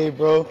shit's gay,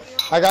 bro.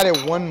 I got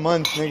it 1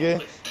 month,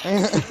 nigga.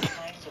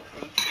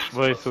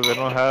 Wait, so they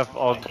don't have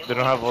all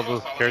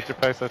those character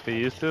packs that they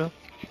used to?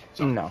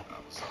 No.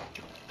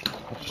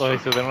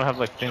 Wait, so they don't have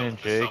like Finn and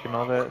Jake and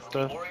all that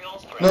stuff?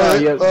 No,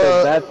 yeah,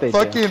 that they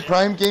fucking do.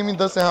 Prime Gaming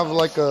doesn't have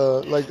like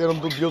they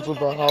don't do deals with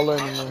Valhalla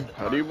anymore.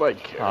 How do you buy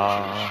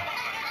characters?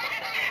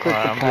 Click the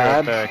I'll be right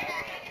pad. back.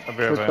 I'll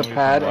be right Click back. the I'm using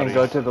pad and body.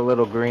 go to the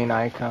little green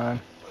icon.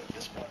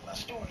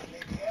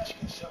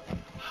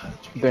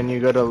 Then you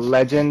go to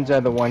Legends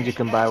are the ones you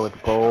can buy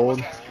with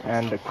gold,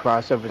 and the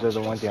crossovers are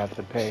the ones you have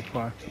to pay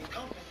for.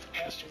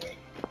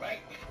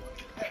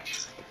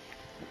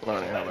 I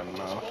don't have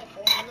enough.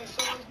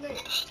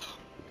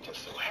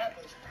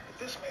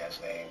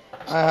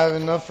 I have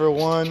enough for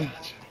one.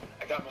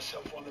 I got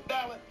myself on the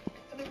ballot,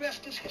 and the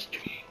rest is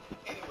history.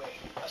 Anyway,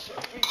 I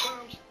said 3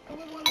 terms.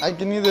 I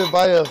can either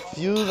buy a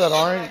few that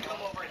aren't,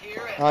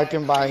 or I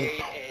can buy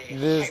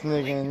this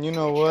nigga. And you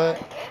know what?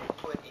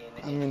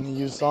 I'm gonna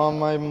use all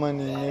my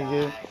money,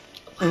 nigga.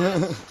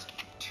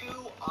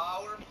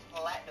 2-hour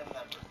platinum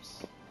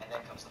members. And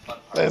then comes the fun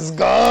part. Let's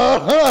go!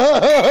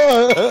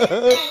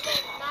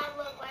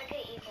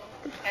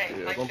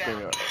 Yeah, I don't think I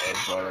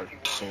bought a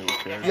single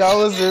character. Y'all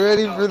wasn't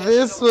ready for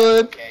this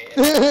one.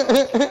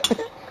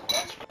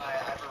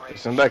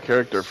 Isn't that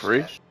character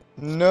free?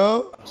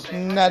 No,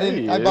 I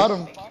didn't. I bought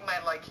him.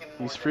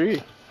 He's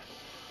free.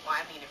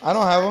 I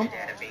don't have him.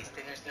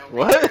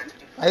 What?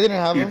 I didn't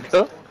have him.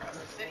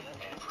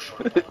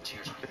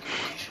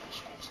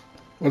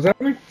 What's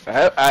happening?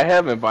 I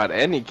haven't bought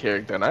any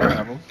character and I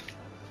have him.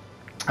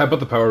 How about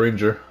the Power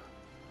Ranger?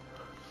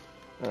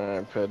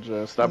 Alright,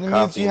 Pedro, stop That means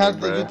copying you me, had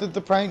bro. you did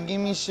the Prime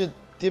Gaming shit,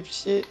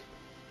 dipshit.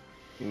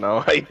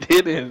 No, I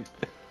didn't.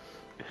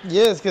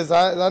 Yes, cause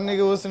that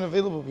nigga wasn't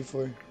available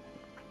before.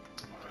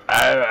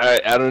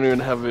 I don't even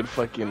have it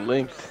fucking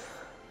linked.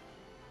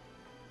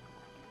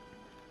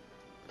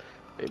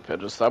 Hey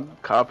Pedro, stop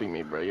copying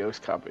me, bro. You always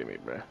copy me,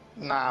 bro.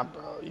 Nah,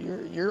 bro,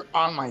 you're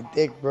on my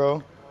dick,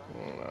 bro.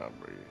 Nah,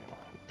 bro, you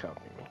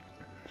copy me.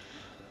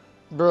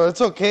 Bro,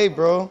 it's okay,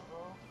 bro.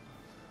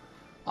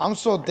 I'm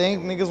so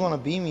dank, niggas wanna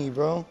be me,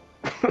 bro.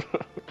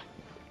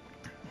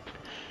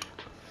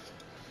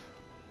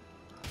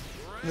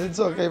 It's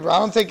okay, bro. I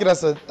don't take it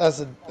as an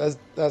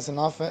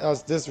offense,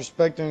 as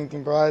disrespect or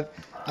anything, bro.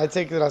 I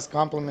take it as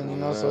compliment, you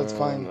know, so it's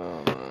fine.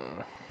 No.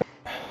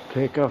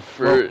 Pick a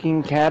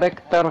fucking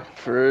character.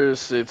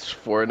 First it's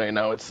Fortnite,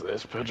 now it's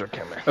Pedro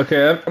Keme.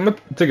 Okay, I'm gonna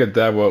take a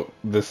dab what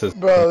this is.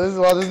 Bro, this is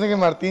why this nigga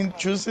Martin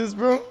chooses,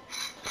 bro.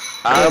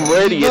 I'm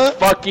ready, it's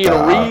fucking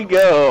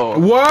Rigo.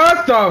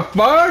 What the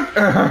fuck?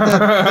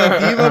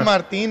 The Diva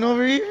Martin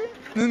over here.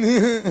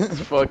 It's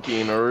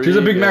fucking Rigo. She's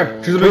a big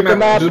map. She's a big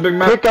map. She's a big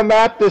map. Pick a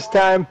map this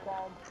time.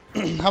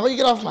 How about you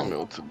get off I my... don't know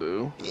what to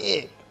do.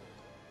 Yeah.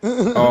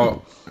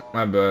 Oh,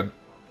 my bad.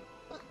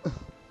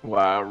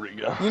 Wow,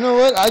 Rigo. You know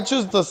what? I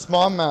chose the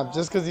small map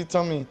just because you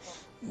told me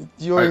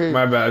you were here.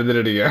 My bad, I did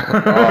it again.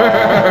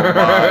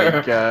 Oh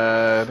my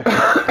god.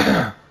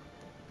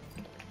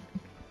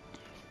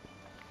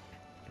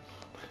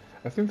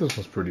 I think this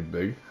one's pretty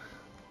big.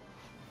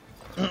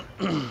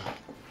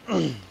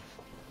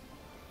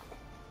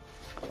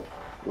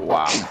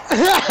 Wow.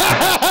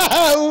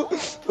 Ooh,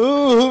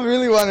 who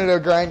really wanted to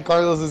grind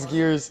Carlos's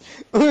gears?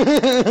 You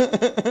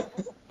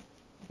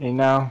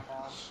know,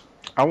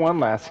 I won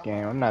last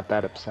game. I'm not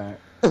that upset.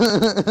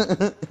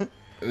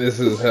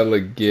 This is hella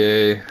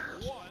gay.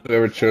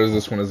 Whoever chose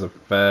this one is a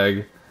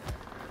fag.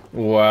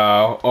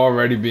 Wow,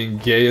 already being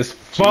gay as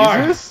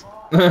fuck. Jesus?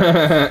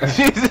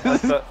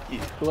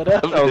 What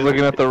up? I was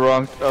looking at the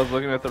wrong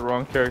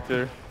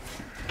character.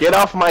 Get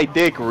off my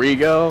dick,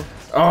 Rigo.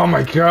 Oh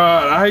my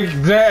god, I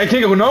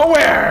can't go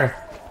nowhere!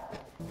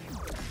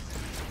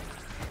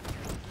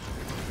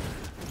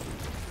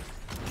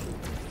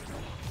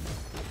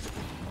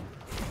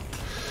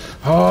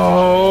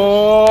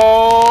 Oh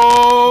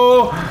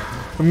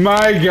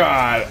my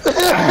god.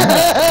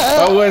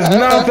 That was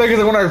nothing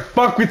because when I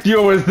fuck with you,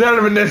 it was that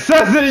of a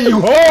necessity,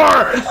 you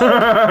whore!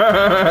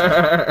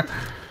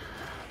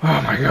 Oh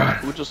my god.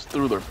 Who just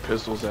threw their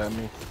pistols at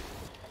me?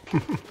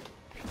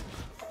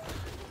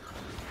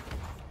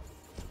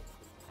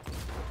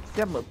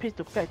 I'm a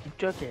pistol factory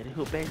junkhead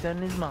who bangs on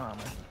his mama.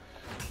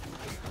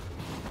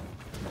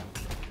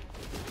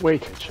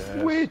 Wait.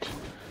 Wait.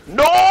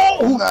 No!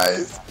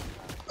 Nice.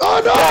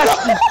 Oh no!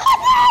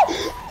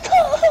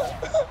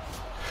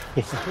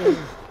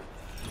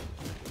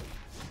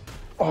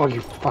 Oh, you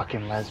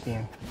fucking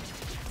lesbian.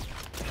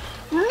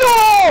 No!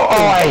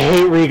 Oh, I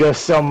hate Rigo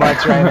so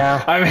much right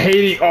now. I'm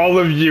hating all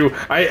of you.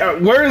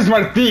 Where is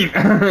Martin?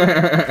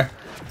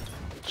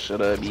 Shut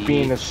up,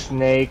 Being a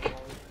snake.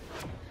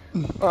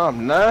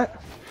 I'm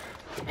not.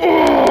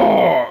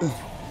 Oh!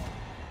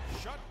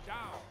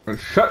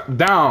 Shut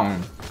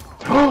down.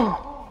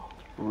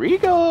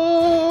 Rigo!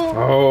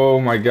 Oh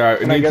my god.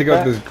 We need to take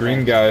out this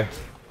green guy.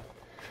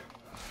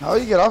 How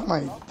you get off my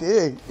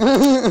dick?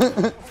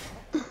 Oh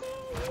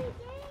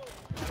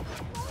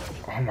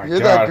my You're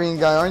god. that green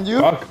guy, aren't you?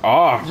 Fuck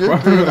off. You're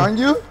green, aren't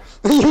you?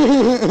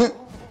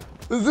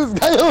 There's this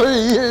guy over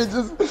here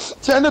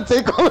just trying to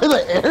take over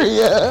the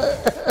area.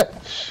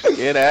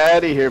 Get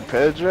out of here,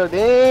 Pedro.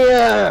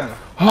 Damn.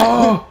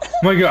 Oh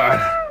my god.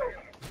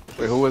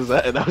 Wait, who was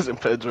that? That wasn't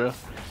Pedro.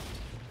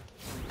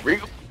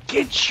 Rigo,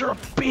 get your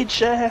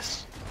bitch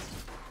ass.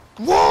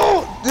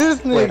 Whoa! This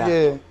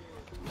nigga.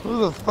 Who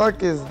the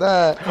fuck is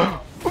that?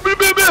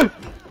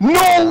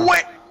 No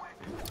way!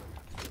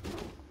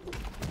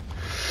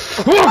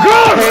 Oh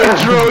god!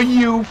 Pedro,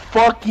 you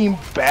fucking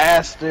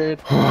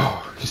bastard!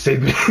 You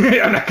saved me.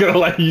 I'm not gonna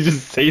lie, you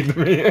just saved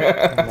me.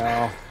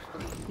 No.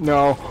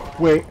 No.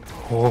 Wait.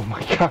 Oh my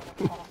god.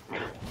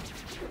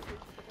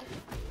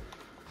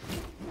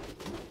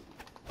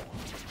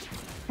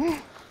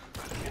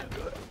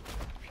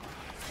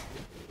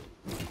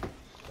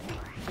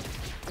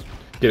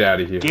 Get out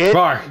of here. Get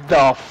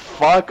the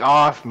fuck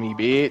off me,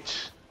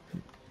 bitch.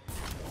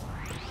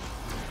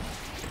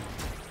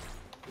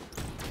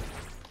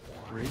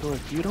 Rigo,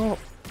 if you don't...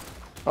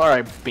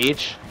 Alright,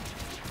 bitch.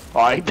 Oh,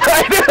 I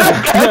died.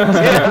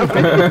 God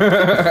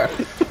damn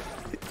it.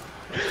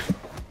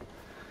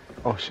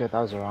 Oh shit, that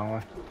was the wrong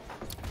one.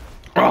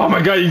 Oh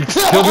my god, you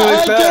killed me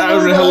like that? I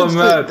was hella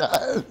mad.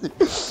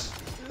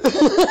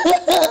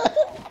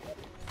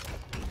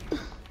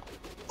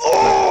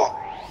 Oh!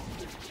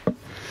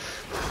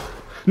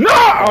 No!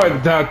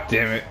 Oh, god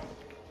damn it.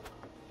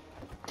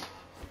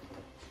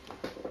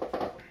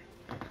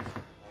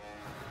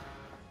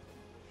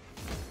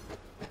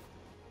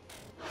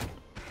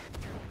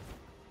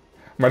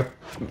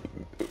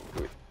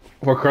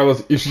 Well,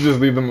 Carlos, you should just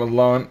leave them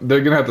alone.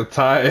 They're gonna have to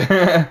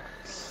tie.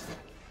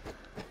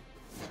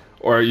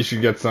 Or you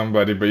should get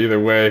somebody, but either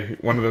way,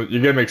 one of the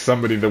you're gonna make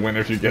somebody the winner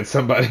if you get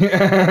somebody. You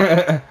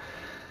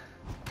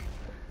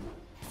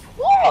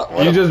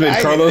just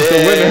made Carlos the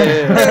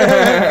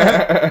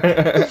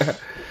winner.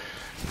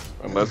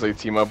 Unless they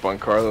team up on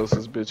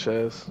Carlos's bitch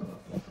ass.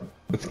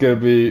 It's gonna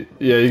be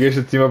you guys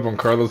should team up on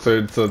Carlos so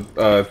it's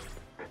a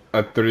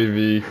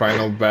 3v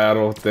final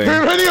battle thing.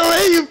 You're running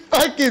away, you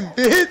fucking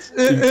bitch!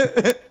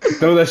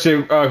 Throw that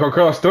shit,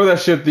 Carlos. Throw that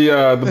shit. The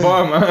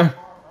bomb.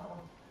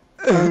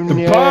 The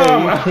yeah,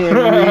 bomb. You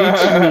can't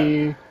reach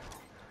me.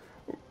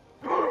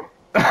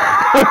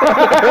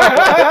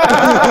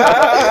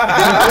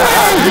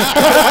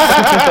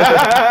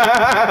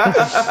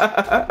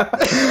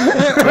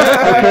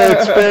 Okay,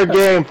 it's fair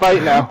game.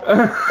 Fight now.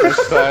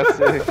 That's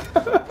classic.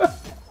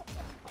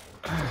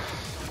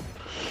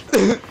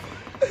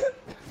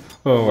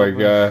 Oh my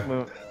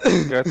god.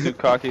 Got too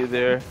cocky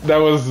there. That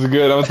was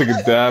good. I'm gonna take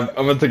a dab.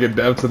 I'm gonna take a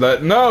dab to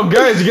that. No,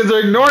 guys, you guys are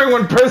ignoring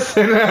one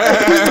person.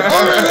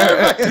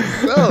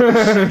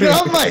 Get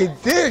off my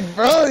dick,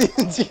 bro.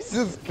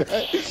 Jesus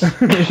Christ.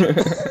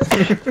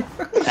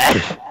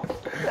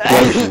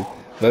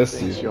 Let's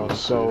see. Your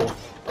soul.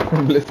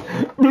 Bless.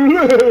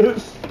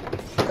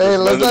 Hey,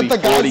 let's let the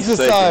gods 40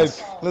 decide.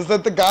 seconds. Let's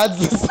let the gods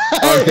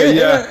decide. Okay,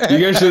 yeah. You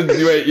guys should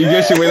wait. You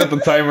guys should wait at the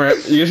timer.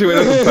 You guys should wait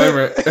at the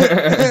timer.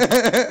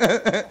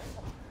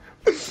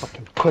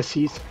 Fucking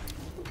pussies.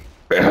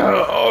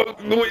 Oh,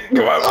 wait,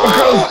 come on.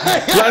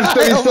 Last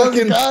 30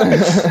 seconds.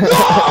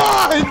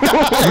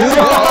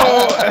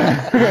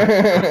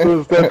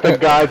 Who's let the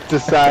gods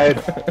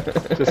decide?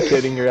 Just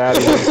kidding, you're out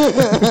of here.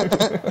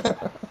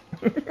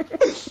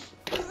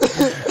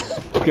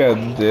 God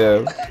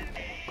damn.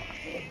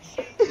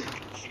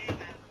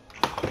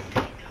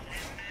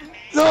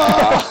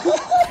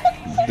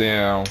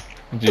 Damn.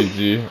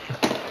 GG.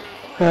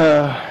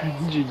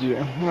 GG.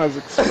 I was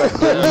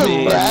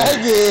expecting.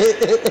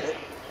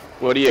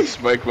 What do you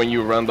expect when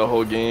you run the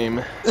whole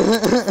game?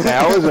 Hey,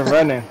 I wasn't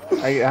running.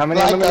 How many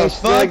Like a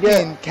eliminations did I get?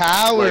 fucking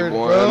coward, Like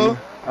one. bro.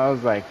 I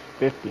was like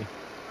 50.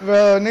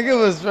 Bro, nigga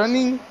was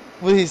running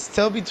with his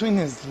tail between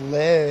his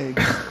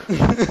legs.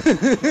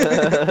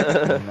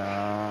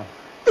 Nah.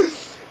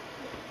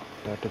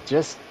 But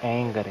just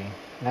angry.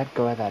 Let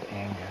go of that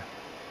anger.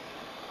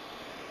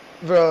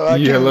 Bro, I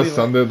You can't hella believe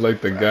sounded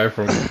like the guy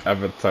from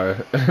Avatar.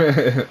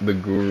 The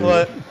guru.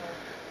 What?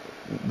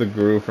 The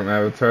guru from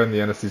Avatar in the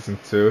end of season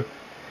 2.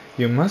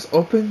 You must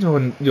open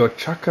your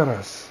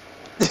chakras.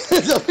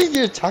 Open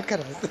your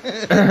chakras.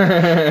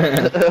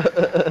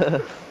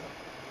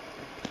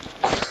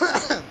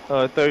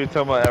 Oh, I thought you were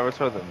talking about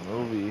Avatar the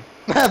movie.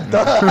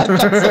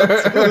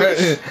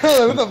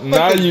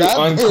 Now you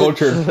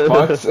uncultured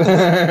fucks.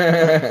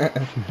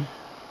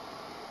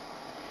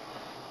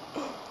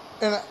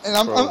 And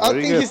Bro, I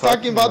think he's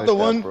talking about the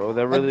one. Bro.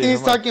 That I really think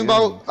he's hurt my talking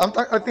about.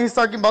 feelings. I think he's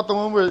talking about the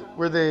one where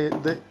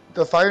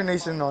the Fire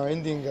Nation are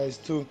Indian guys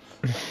too.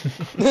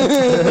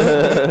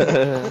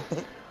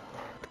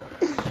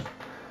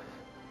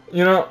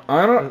 You know,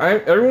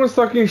 everyone's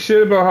talking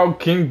shit about how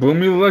King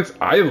Boomy looks.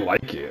 I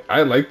like it.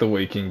 I like the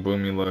way King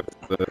Boomy looks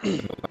in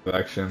the live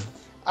action.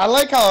 I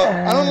like how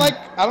I don't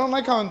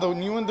like how in the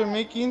new one they're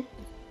making.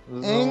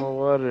 There's no more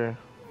water.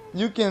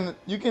 You can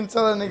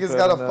tell that nigga's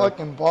got a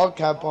fucking ball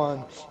cap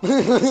on.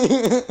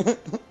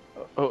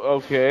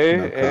 Okay,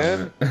 No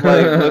and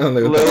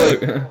comment.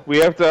 like, we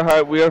have to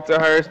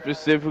hire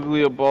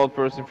specifically a bald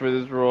person for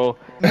this role.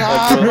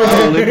 Nah, bro.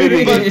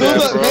 Limiting But do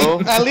that,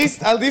 bro. at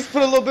least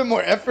put a little bit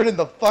more effort in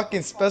the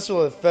fucking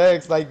special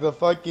effects, like the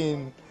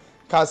fucking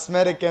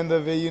cosmetic end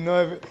of it. You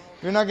know, if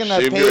you're not gonna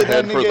Shave pay your that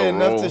head for nigga the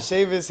enough role. to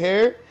shave his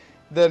hair,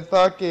 then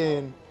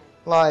fucking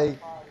like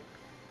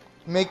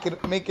make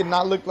it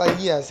not look like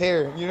he has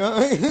hair. You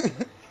know,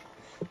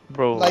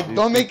 Bro, like these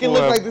don't make it people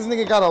look have- like this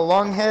nigga got a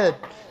long head.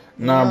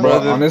 Nah, know, bro.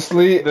 the-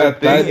 Honestly, the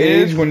at that thing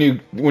age, is- when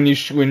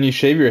you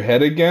shave your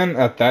head again,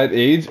 at that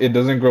age, it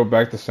doesn't grow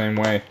back the same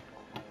way.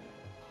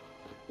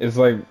 It's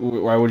like,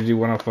 why would you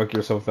want to fuck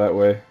yourself that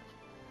way?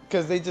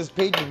 Because they just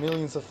paid you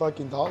millions of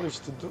fucking dollars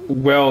to do it.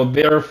 Well,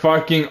 they're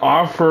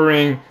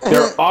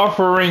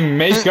offering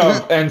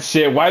makeup and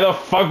shit. Why the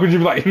fuck would you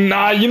be like,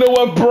 nah, you know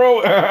what,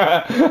 bro?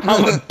 I'm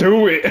gonna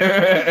do it.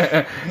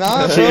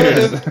 Nah, bro,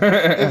 Cheers.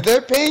 if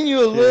they're paying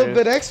you a little Cheers.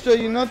 bit extra,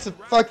 you know, to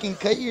fucking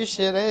cut your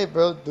shit, hey,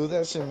 bro, do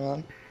that shit,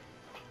 man.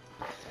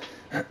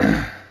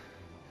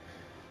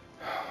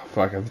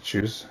 Fuck, I have to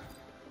choose.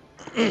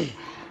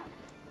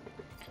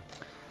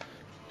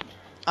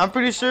 I'm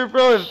pretty sure,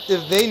 bro,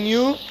 if they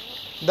knew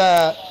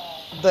that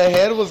the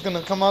head was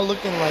gonna come out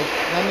looking like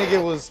that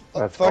nigga was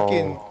That's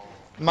fucking all.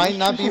 might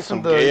not be from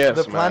Some the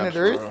gay-ass planet maps,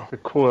 Earth, bro. The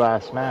cool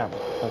ass map.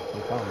 What the fuck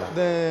you talking about?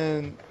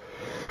 then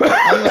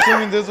I'm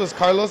assuming this was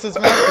Carlos's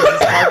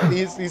map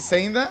because he's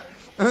saying that.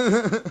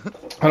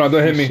 Hold on,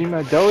 don't hit me.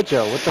 Mishima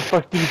Dojo. What the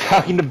fuck are you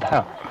talking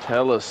about?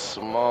 Hella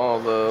small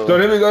though.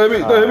 Don't hit me, don't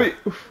hit me, don't hit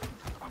me.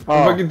 I'm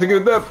Oh, fucking thinking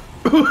of that.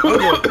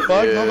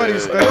 Fuck, Yeah. nobody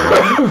respected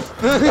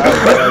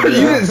me.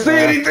 You didn't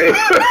say anything.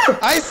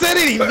 I said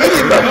it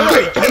immediately.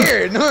 Nobody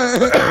cared.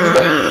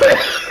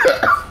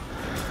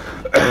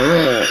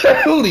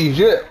 Holy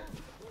shit.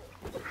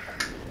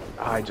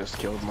 I just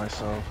killed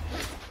myself.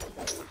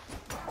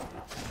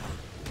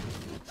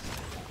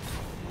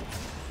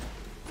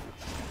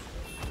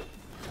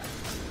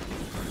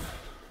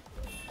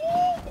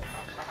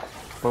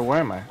 but where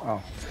am I?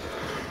 Oh.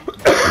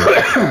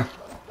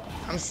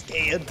 I'm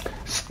scared.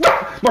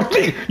 Stop!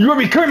 Martin, you want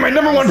me becoming my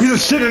number one piece of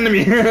shit into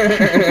me.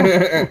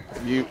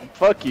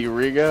 Fuck you,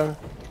 Riga.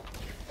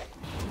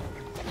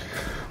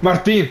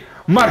 Martin!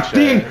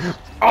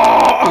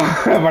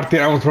 Oh! Martin,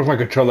 I almost broke my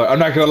controller. I'm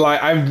not gonna lie,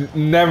 I've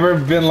never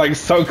been like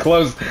so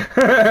close.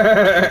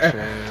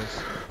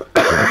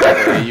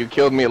 Hey, you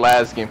killed me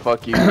last game.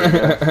 Fuck you,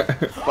 Riga.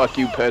 Fuck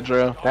you,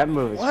 Pedro. That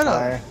move is What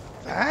fire.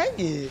 a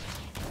faggot.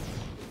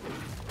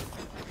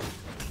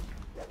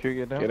 Can you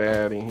get down? Get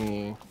out of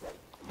here.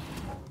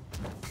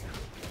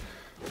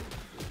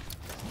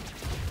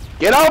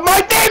 Get off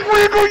my dick,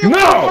 Riga! You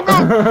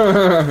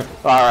No!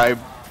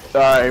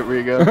 Alright,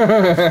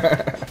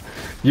 Riga.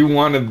 You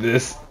wanted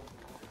this.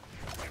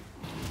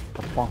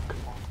 The funk.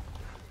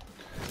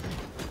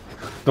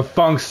 The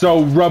funk's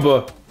so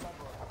rubber.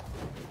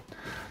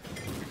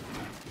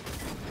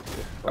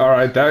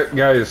 Alright, that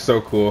guy is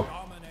so cool.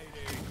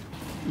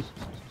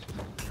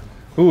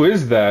 Who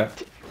is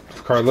that?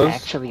 Carlos?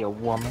 Actually a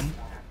woman.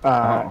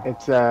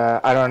 It's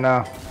I don't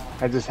know.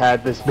 I just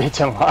had this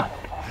bitch unlocked.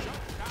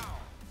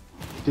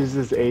 She's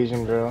this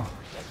Asian girl.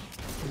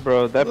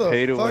 Bro, that What the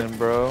pay to fuck? win,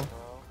 bro.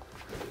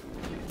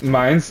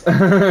 Mines?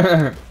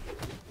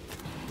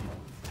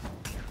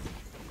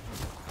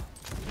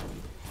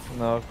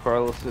 No,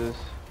 Carlos is.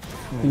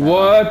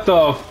 What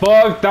the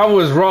fuck? That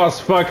was raw as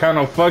fuck. I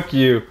know, fuck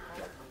you.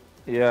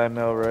 Yeah, I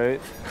know, right?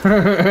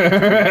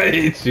 I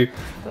hate you.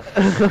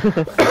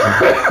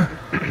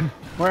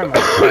 Where am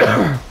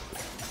I?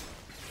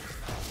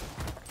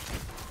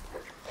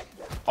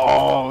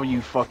 Oh,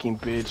 you fucking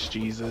bitch,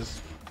 Jesus.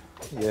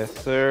 Yes,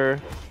 sir.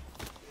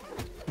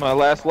 My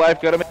last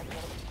life, gotta make.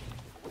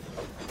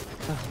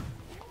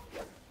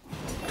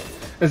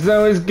 There's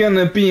always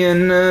gonna be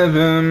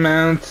another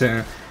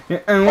mountain.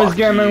 You're always Fuck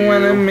gonna you.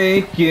 wanna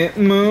make it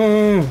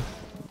move.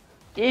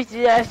 This is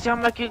the last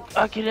time I can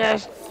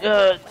ask,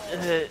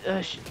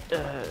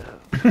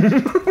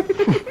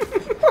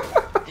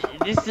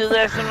 this is the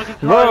last time I can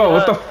call, Bro,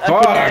 what the I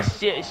fuck? can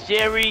ask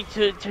Sherry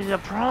to the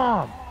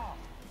prom.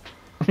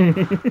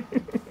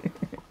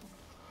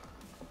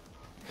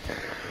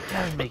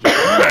 Gotta make it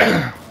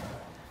happen.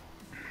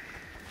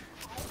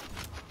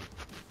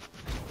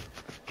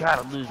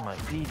 Gotta lose my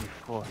pee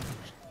before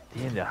the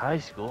end of high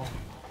school.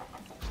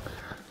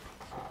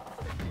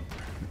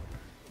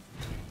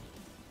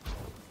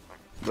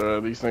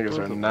 Bro, these niggas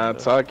are not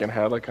talking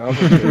hella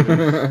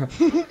complicated.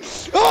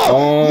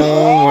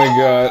 Oh my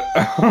god.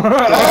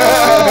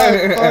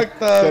 Oh, fucked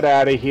Get up.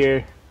 out of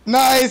here.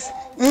 Nice.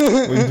 We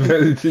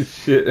barely did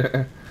shit.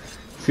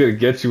 It's gonna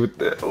get you with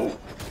that. Oh.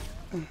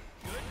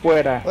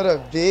 Fuera. What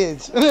a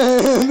bitch.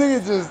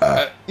 Nigga just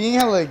being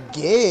hella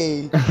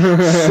gay. 6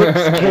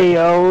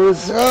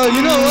 KOs. Bro,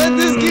 you know what?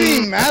 This gives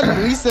me mad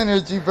Luis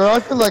energy, bro. I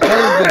feel like I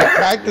was gonna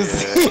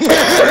practice.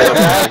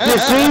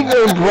 Practicing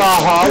in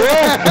Brawlhalla.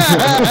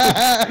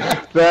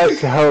 That's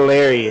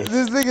hilarious.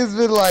 This nigga's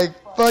been like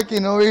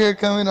fucking over here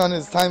coming on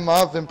his time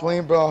off and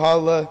playing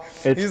Brawlhalla.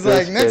 He's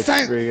like, next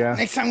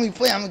time we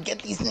play, I'm gonna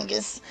get these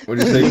niggas. What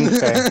do you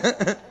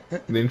say?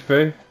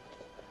 Linfei?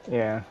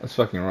 Yeah. That's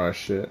fucking raw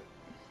shit.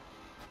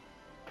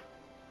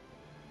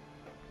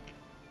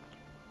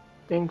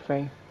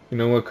 Linfei. You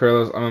know what,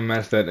 Carlos? I'm gonna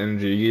match that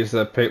energy. You use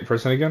that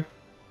person again?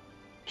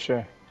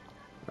 Sure.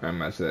 I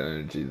match that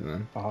energy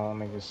then. Oh, let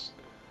me just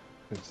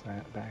put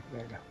that back.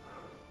 There you go.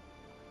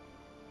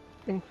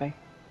 Linfei.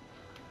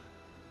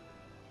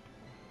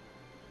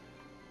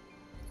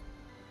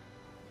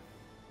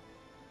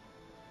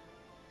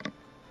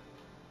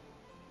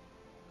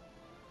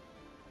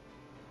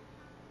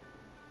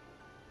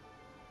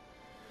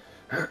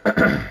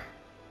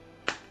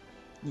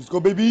 Let's go,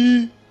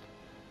 baby.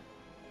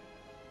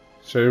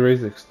 Should I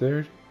raise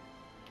dexterity?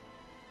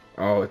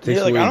 Oh, it takes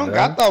yeah, like, away I don't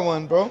got that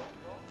one, bro.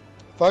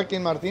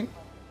 Fucking Martin.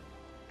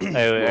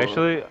 Hey, wait,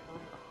 actually,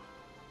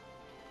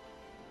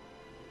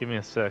 give me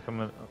a sec. I'm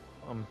gonna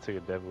take a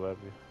dab of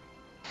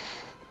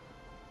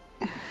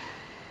you.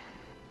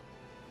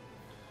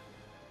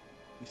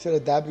 You said a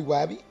dabby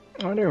wabby?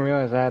 I didn't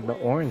realize I had the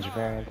orange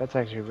variant. That's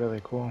actually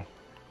really cool.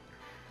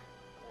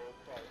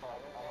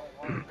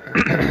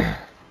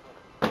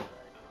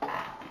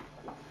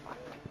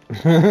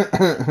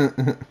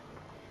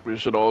 We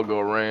should all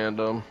go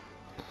random.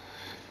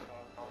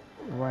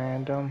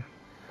 Random.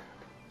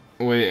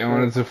 Wait, I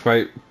wanted to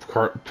fight.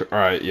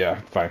 Alright,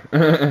 yeah, fine.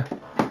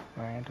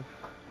 Random.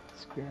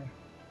 That's good.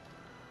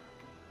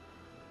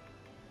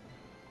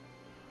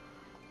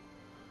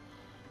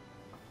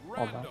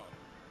 Hold on.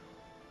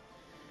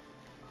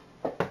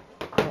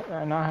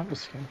 I now have a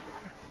skin.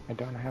 I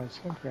don't have a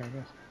skin for, I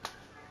guess.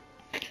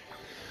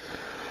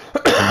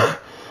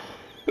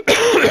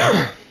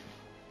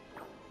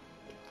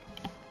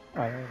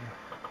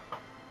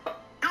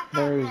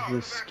 Oh, there's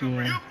the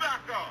skin.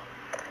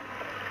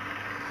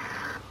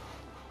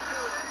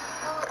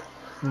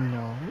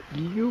 No,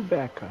 you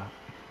back up.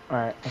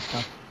 Alright, let's go.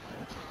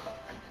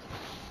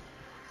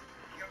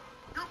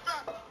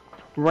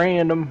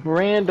 Random.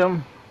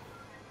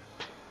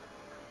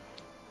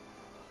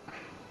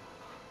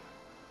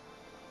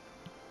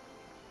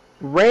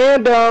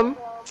 Random!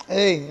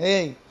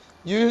 Hey,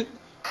 you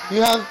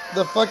have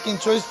the fucking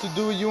choice to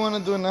do what you want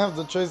to do, and I have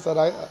the choice to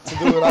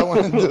do what I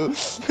want to do.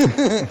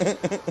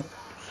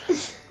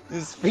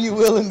 There's free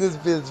will in this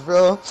bitch,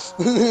 bro.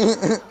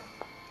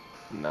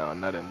 No,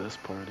 not in this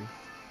party.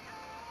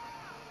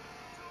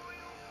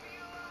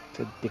 It's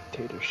a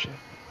dictatorship.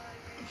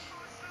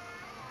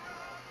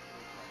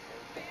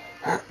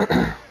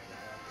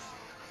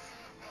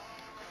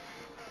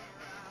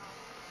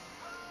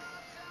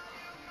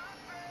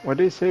 What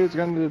did he say he was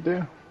going to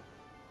do?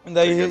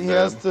 That he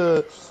has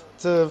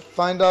to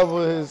find out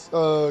what his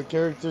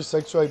character's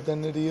sexual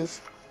identity is.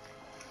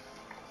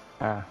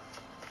 Ah.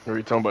 Are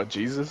we talking about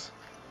Jesus?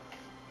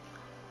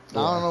 I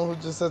don't know who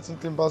just said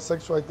something about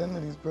sexual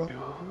identities, bro.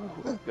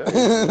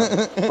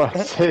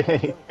 Fuck's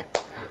sake.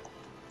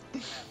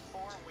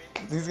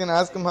 He's gonna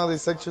ask him how they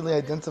sexually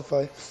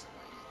identify.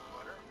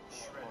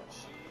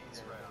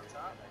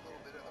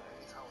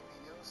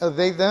 Are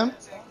they them?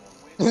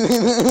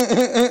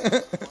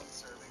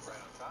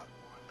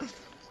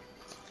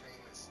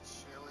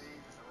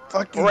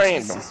 Fucking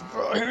Random. Jesus,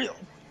 bro. Hurry the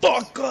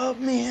fuck up,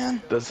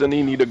 man. Doesn't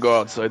he need to go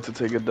outside to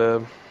take a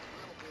dab?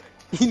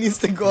 He needs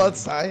to go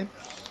outside.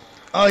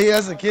 Oh, he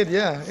has a kid,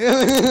 yeah.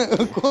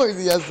 Of course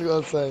he has to go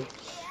outside.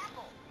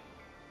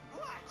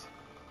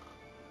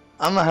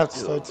 I'm gonna have to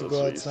start to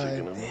go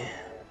outside.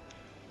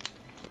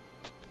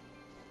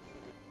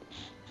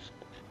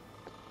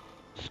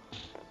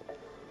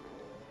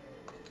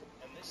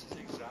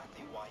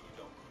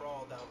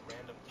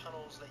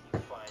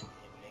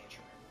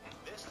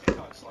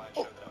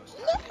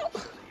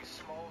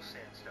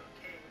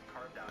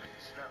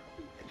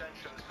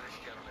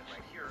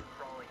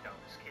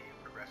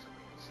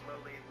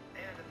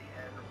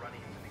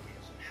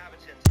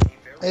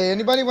 Hey,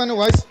 anybody want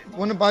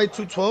to buy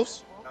 2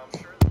 12s?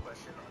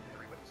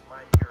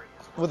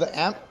 With an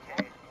amp?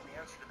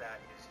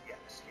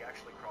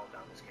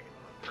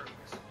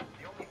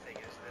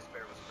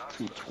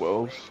 Two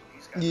 12s?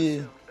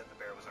 Yeah.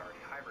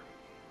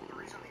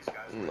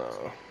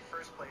 No.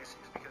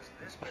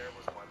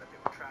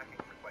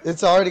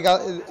 It's already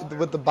got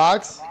with the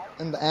box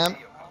and the amp.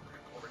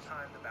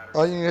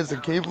 All you need is the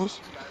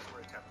cables.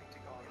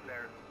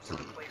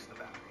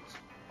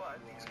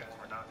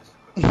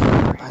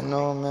 I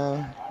know,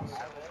 man.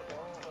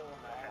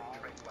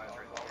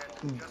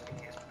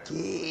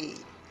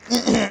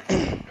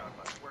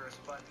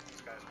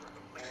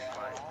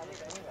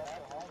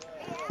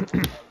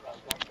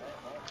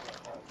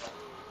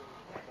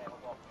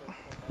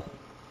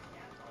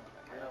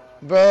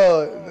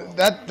 Bro,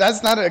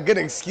 that's not a good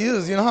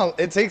excuse. You know how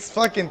it takes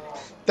fucking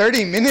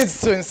 30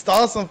 minutes to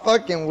install some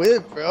fucking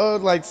whip, bro.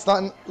 Like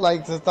starting,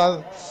 like to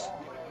start.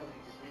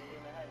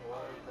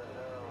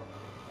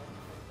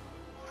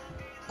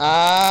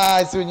 Ah,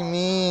 I see what you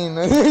mean.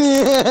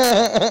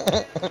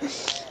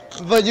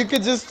 But you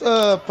could just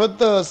put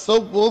the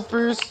soap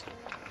woofers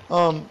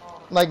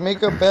like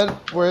make a bed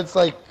where it's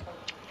like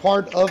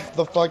part of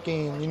the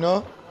fucking, you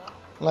know,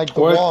 like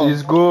the What wall.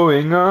 is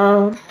going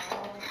on?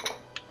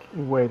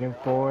 Waiting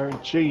for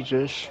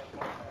Jesus.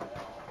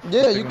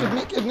 Yeah, you could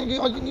make it, nigga.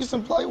 All you need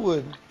some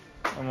plywood.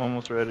 I'm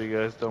almost ready,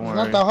 guys. Don't It's worry.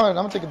 not that hard.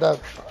 I'm gonna take a dab.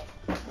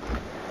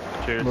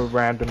 Cheers. We're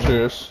random.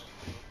 Cheers.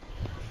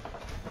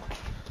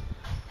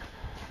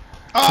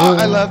 Ah,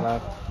 I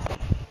left.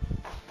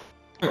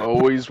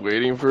 Always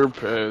waiting for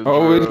Pedro.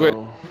 Always wait.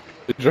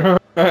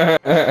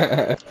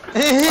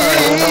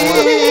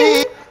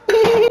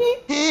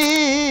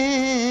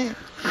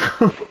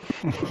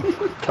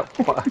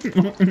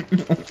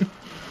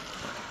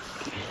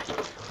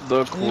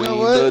 The queen, You know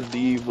what? the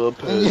diva,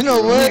 Pedro. And you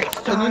know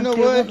what? And you know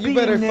what? You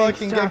better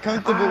fucking get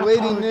comfortable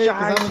waiting there,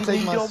 cause I'm gonna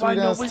take my sweet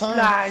ass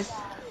time.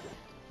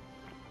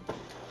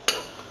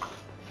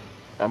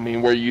 I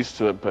mean, we're used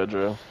to it,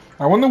 Pedro.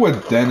 I wonder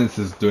what Dennis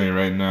is doing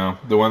right now.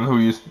 The one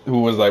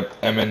who was like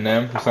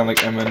Eminem, who sounded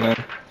like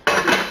Eminem.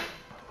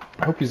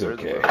 I hope he's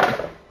okay.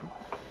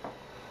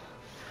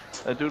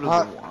 That dude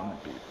doesn't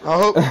want to be. I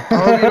hope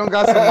you don't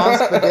got some mom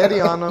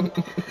spaghetti on him.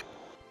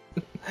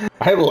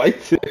 I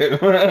liked him.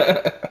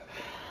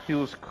 He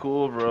was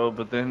cool, bro,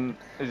 but then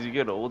as you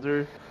get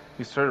older,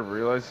 you start to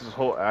realize his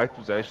whole act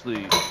was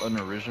actually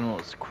unoriginal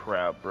as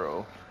crap,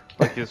 bro.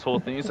 Like his whole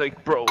thing is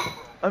like, bro,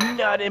 I'm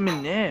not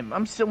Eminem,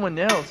 I'm someone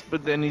else.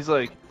 But then he's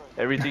like,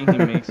 everything he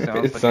makes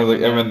sounds It sounds like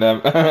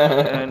Eminem.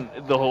 And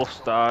the whole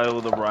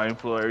style, the rhyme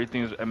flow,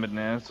 everything is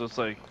Eminem. So it's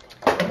like,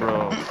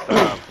 bro,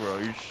 stop, bro.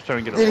 You're just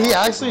trying to get. Did he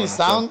actually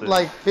sound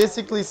like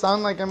physically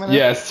sound like Eminem?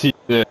 Yes, he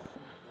did.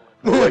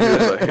 Like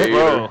you're a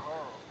hater.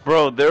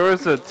 Bro, there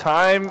was a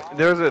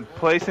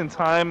place and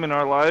time in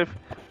our life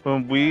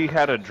when we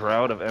had a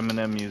drought of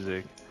Eminem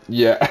music.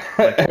 Yeah.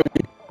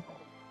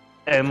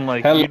 And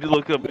like you'd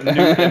look up new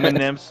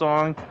Eminem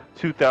song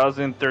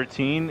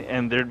 2013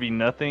 and there'd be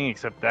nothing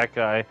except that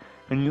guy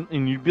and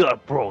you'd be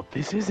like, bro,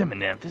 this is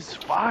Eminem, this is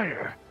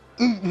fire.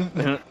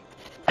 It's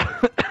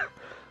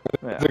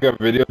like a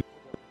video.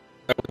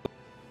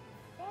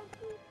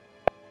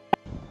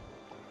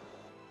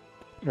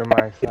 Your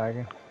mic's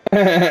lagging.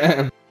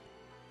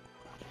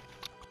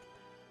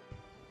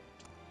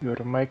 Your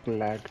mic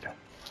lagged.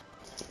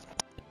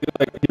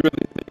 Like he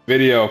released a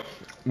video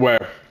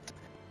where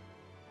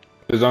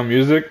there's on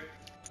music.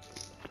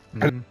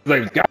 It's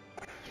like, God,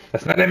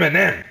 that's not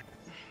Eminem.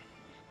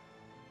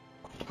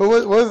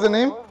 What was the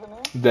name?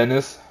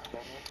 Dennis.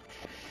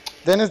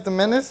 Dennis the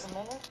Menace?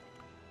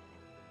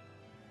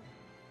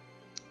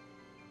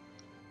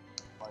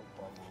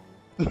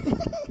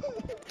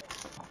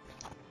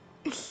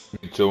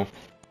 Me too.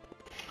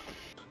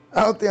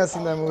 I don't think I've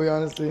seen that movie,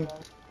 honestly.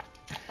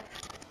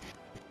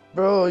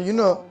 Bro, you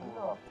know.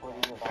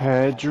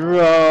 Pedro,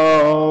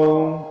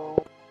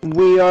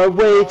 we are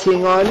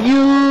waiting on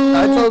you.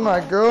 I told my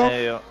girl.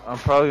 Hey, I'm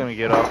probably gonna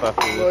get off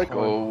after this.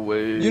 Go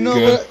away. You know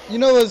what? You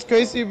know what's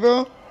crazy,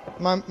 bro?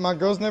 My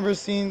girl's never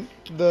seen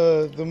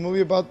the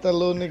movie about that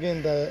little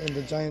nigga in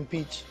the giant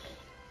peach.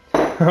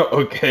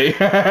 Okay.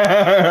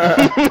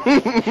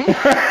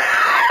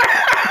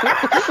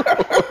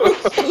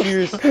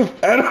 Cheers.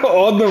 Out of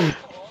all them,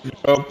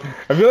 bro,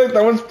 I feel like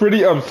that one's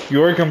pretty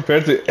obscure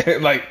compared to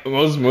like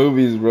most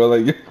movies, bro.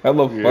 Like,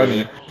 hella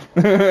funny.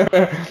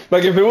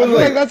 Like if it was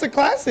like that's a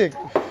classic.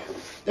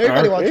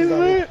 Everybody watches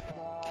that.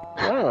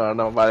 I don't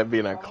know about it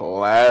being a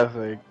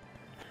classic.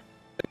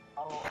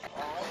 I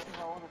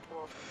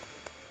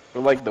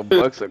feel like the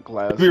book's a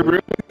classic. To be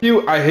real with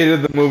you, I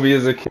hated the movie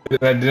as a kid,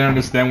 and I didn't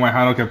understand why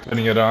Hano kept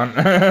putting it on.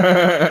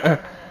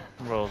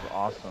 Bro, it's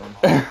awesome.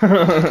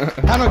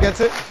 Hano gets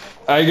it.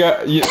 I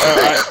got.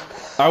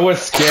 I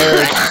was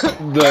scared.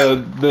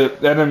 The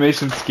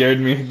animation scared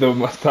me.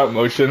 The stop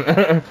motion.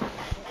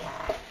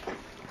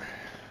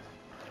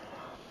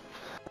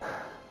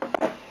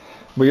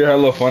 But you're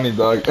hella funny,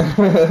 dog. I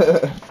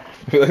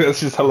feel like that's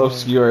just hella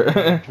obscure.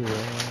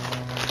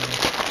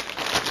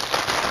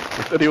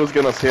 I thought he was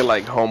gonna say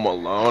like Home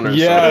Alone or something.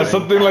 Yeah,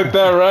 something like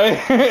that, right?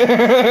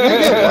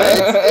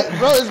 Nigga,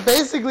 bro, it's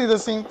basically the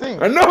same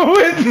thing. I know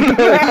it.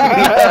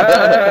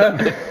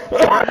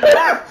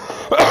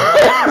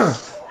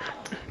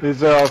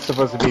 These are all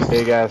supposed to be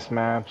big ass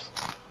maps.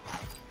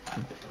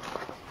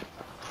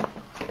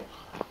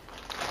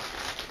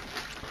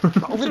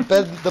 How did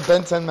the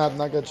Ben 10 map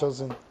not get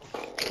chosen?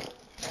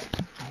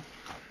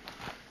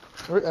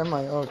 Where am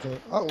I? Oh, okay.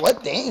 Oh,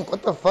 what? Dang,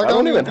 what the fuck? I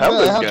don't even have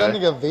this I have guy. that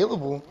nigga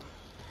available.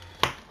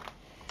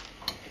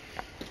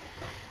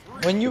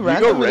 When you go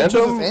randomly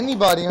random? choose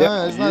anybody,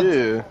 huh? It's not.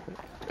 Yeah,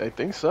 I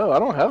think so. I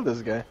don't have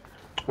this guy.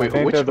 Wait,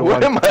 think which they're the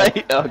one am ones- I?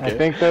 Okay. I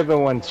think they're the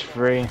ones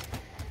free.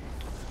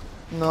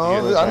 No,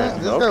 Yeah, this guy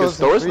No, because was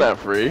Thor's not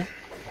free.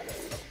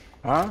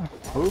 Huh?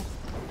 Who?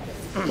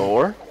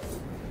 Thor?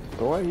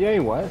 Thor? Yeah, he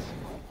was.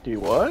 He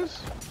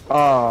was?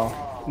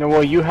 Oh. No,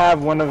 well, you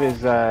have one of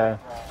his,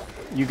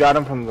 you got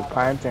him from the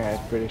Prime thing,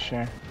 I'm pretty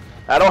sure.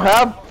 I don't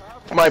have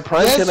my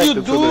Prime Yes, connected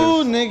you to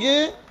do, this.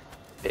 nigga.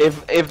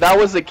 If that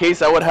was the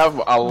case, I would have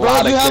a Bro,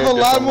 lot of you have a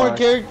characters lot more unlocked.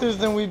 characters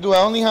than we do. I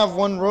only have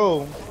one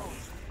row.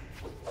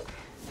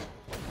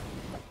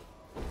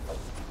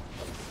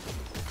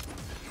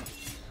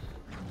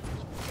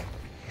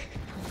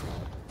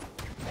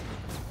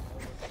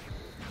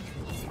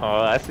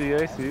 Oh, I see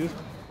you.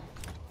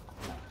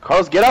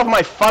 Carlos, get off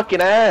my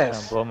fucking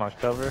ass! Blow my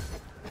cover.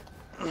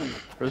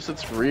 First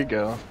it's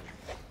Rigo.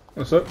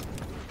 What's up?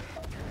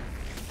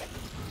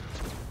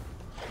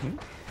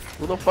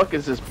 Who the fuck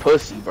is this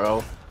pussy,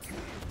 bro?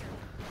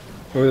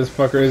 Who this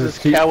fucker is? This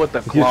cat with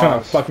the He keeps trying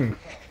to claws. fucking.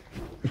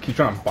 He keeps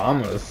trying to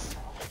bomb us.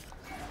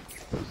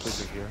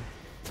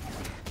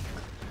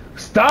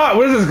 Stop!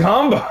 What is this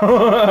combo?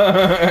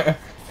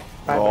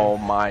 Oh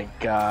my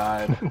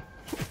god.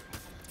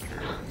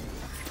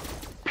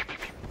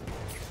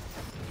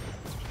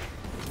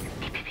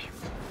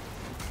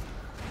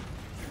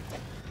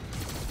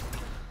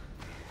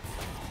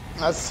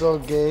 That's so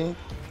gay.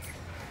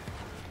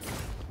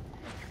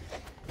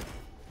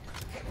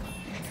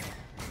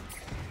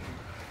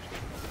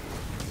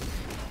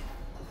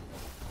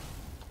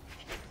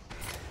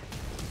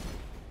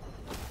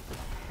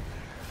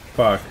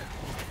 Fuck.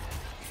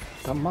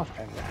 The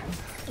Muffin Man.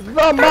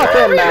 The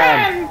Muffin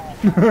Man!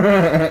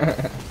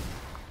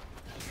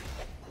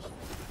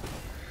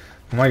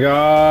 Oh my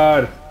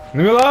god!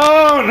 Leave me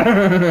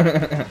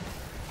alone!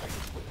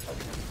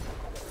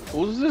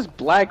 Who's this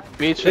black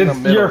bitch in the It's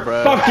middle, your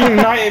bro? fucking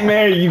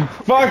nightmare, you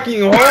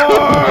fucking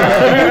whore!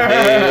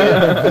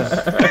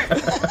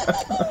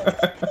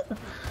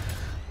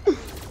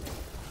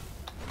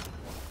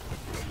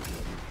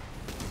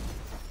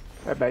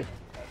 Bye bye.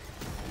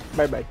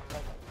 Bye bye.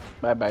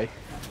 Bye bye.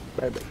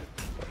 Bye bye.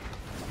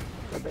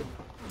 Bye bye.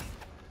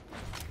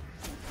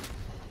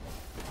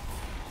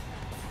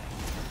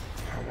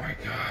 Oh my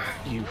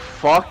god. You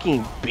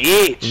fucking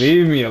bitch!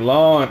 Leave me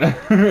alone.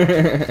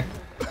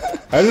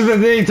 I just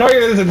been saying, talking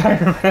this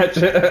entire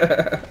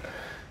match.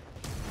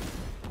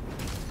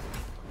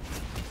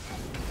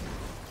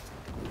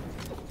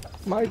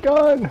 My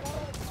gun!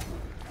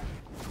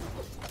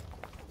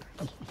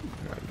 Oh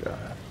my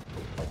god.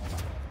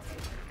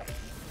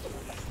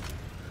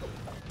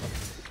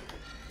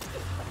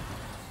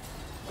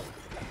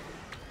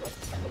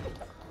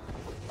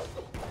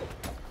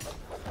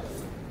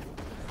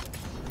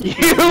 You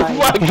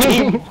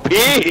fucking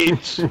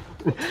bitch!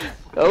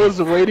 I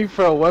was waiting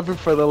for a weapon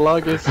for the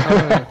longest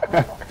time.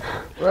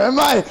 Where am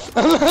I?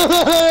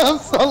 I'm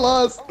so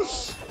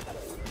lost.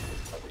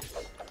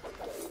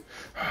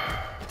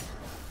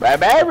 Bye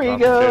bye, Right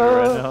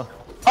Rigo! now.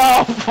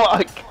 Oh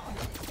fuck!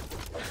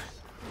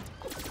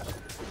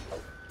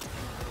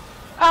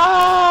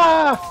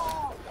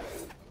 Ah!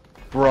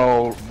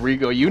 Bro,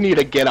 Rigo, you need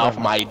to get off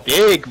my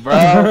dick, bro!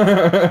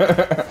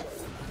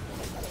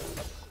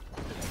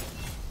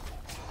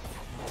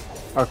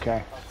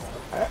 Okay.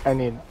 I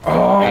need.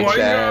 Oh my Bitch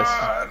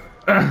god!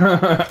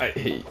 I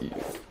hate you.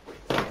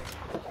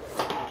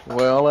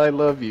 Well, I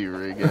love you,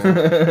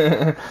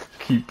 Rigo.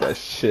 Keep that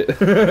shit.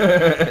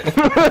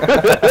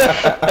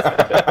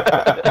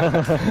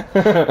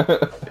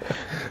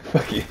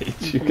 Fucking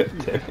hate you,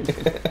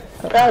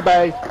 goddammit. Bye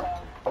bye.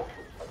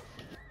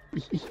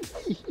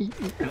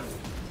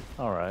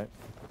 Alright.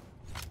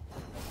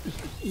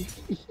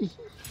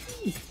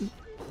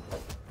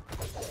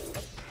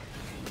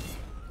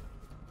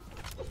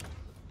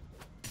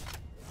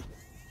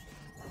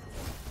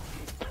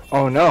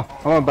 Oh no.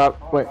 I'm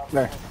about. Wait,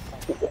 there.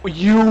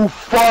 You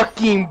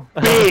fucking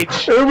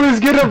bitch! It was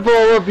gonna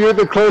blow up. You're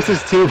the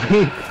closest to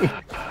me.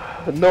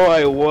 No,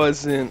 I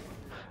wasn't.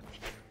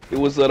 It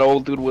was that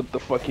old dude with the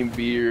fucking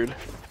beard.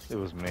 It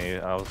was me.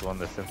 I was the one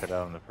that sent it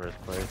out in the first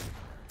place.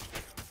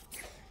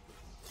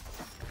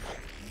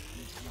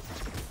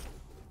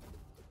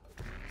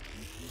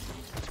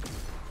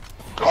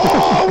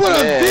 Oh, what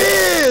a Man.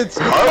 bitch!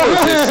 Carlos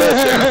is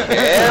such a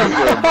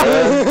camper,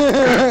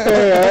 man.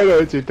 Hey, I know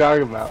what you're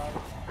talking about.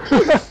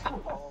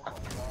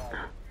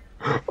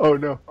 Oh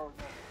no.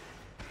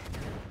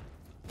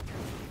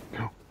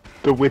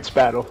 The wits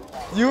battle.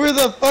 You were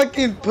the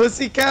fucking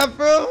pussycat,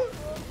 bro?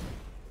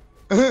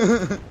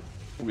 Yeah,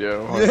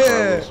 Yeah.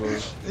 Carlos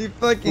was. You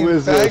fucking Who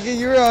is faggot, this?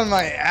 you were on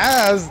my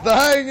ass,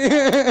 dog.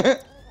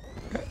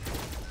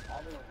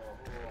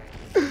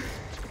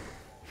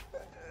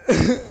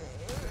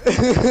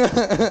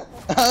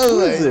 Who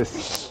is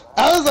this?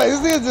 I was like, this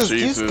nigga just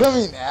keeps Jesus.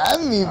 coming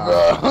at me,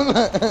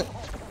 bro.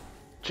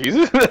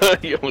 Jesus,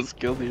 you almost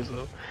killed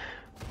yourself.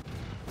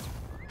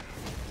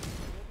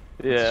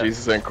 Yeah.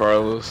 Jesus and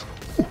Carlos.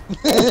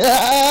 Get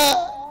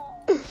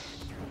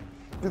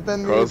that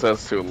nigga- Carlos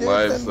has 2 get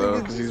lives that though, nigga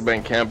because he's just-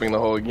 been camping the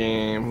whole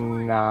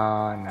game.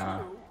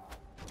 Nah.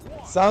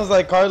 Sounds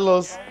like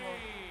Carlos.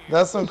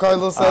 That's when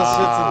Carlos has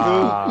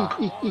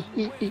shit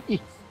to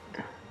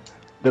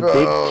The Bro.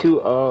 big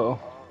 2-0.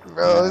 do.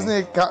 Bro, isn't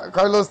it?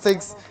 Carlos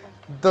takes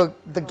the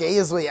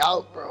gayest way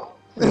out, bro.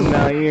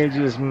 No, you're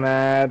just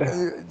mad.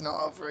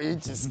 No, bro, you're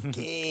just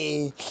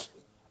gay.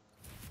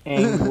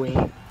 Angry.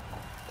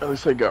 At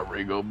least I got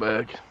Rigo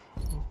back.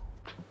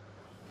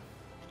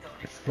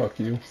 Fuck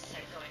you.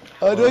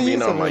 Oh, no, Being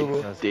you on my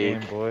available. That's dick.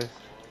 game, boys.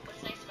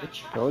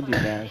 Told you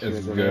that. she It's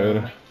was good.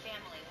 available.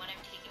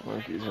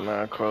 Monkeys and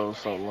not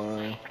Carlos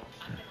online.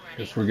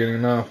 Guess we're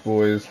getting off,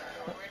 boys.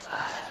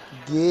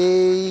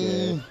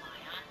 Gay.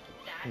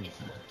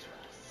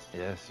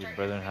 Yes, you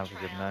brethren have a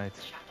good night.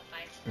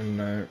 Good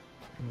night.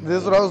 This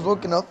is what I was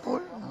woken up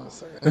for? Oh,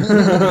 sorry.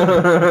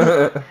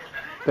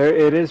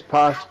 It is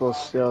possible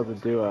still to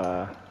do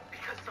a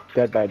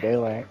Dead by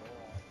Daylight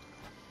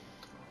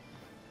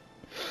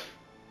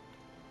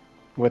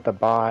with a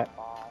bot.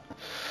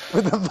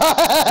 With a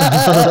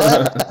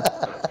bot?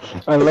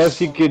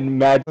 Unless you could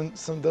imagine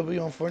some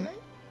W on Fortnite?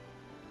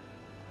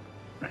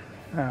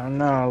 I don't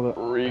know.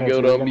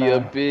 Rigo, don't be a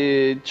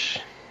bitch.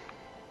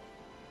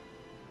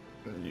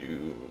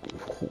 You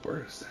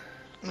horse.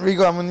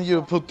 Rigo, I'm gonna need you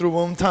to put through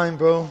one time,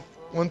 bro.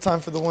 One time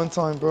for the one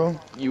time, bro.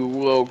 You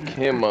woke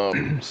him up,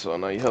 so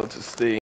now you have to stay.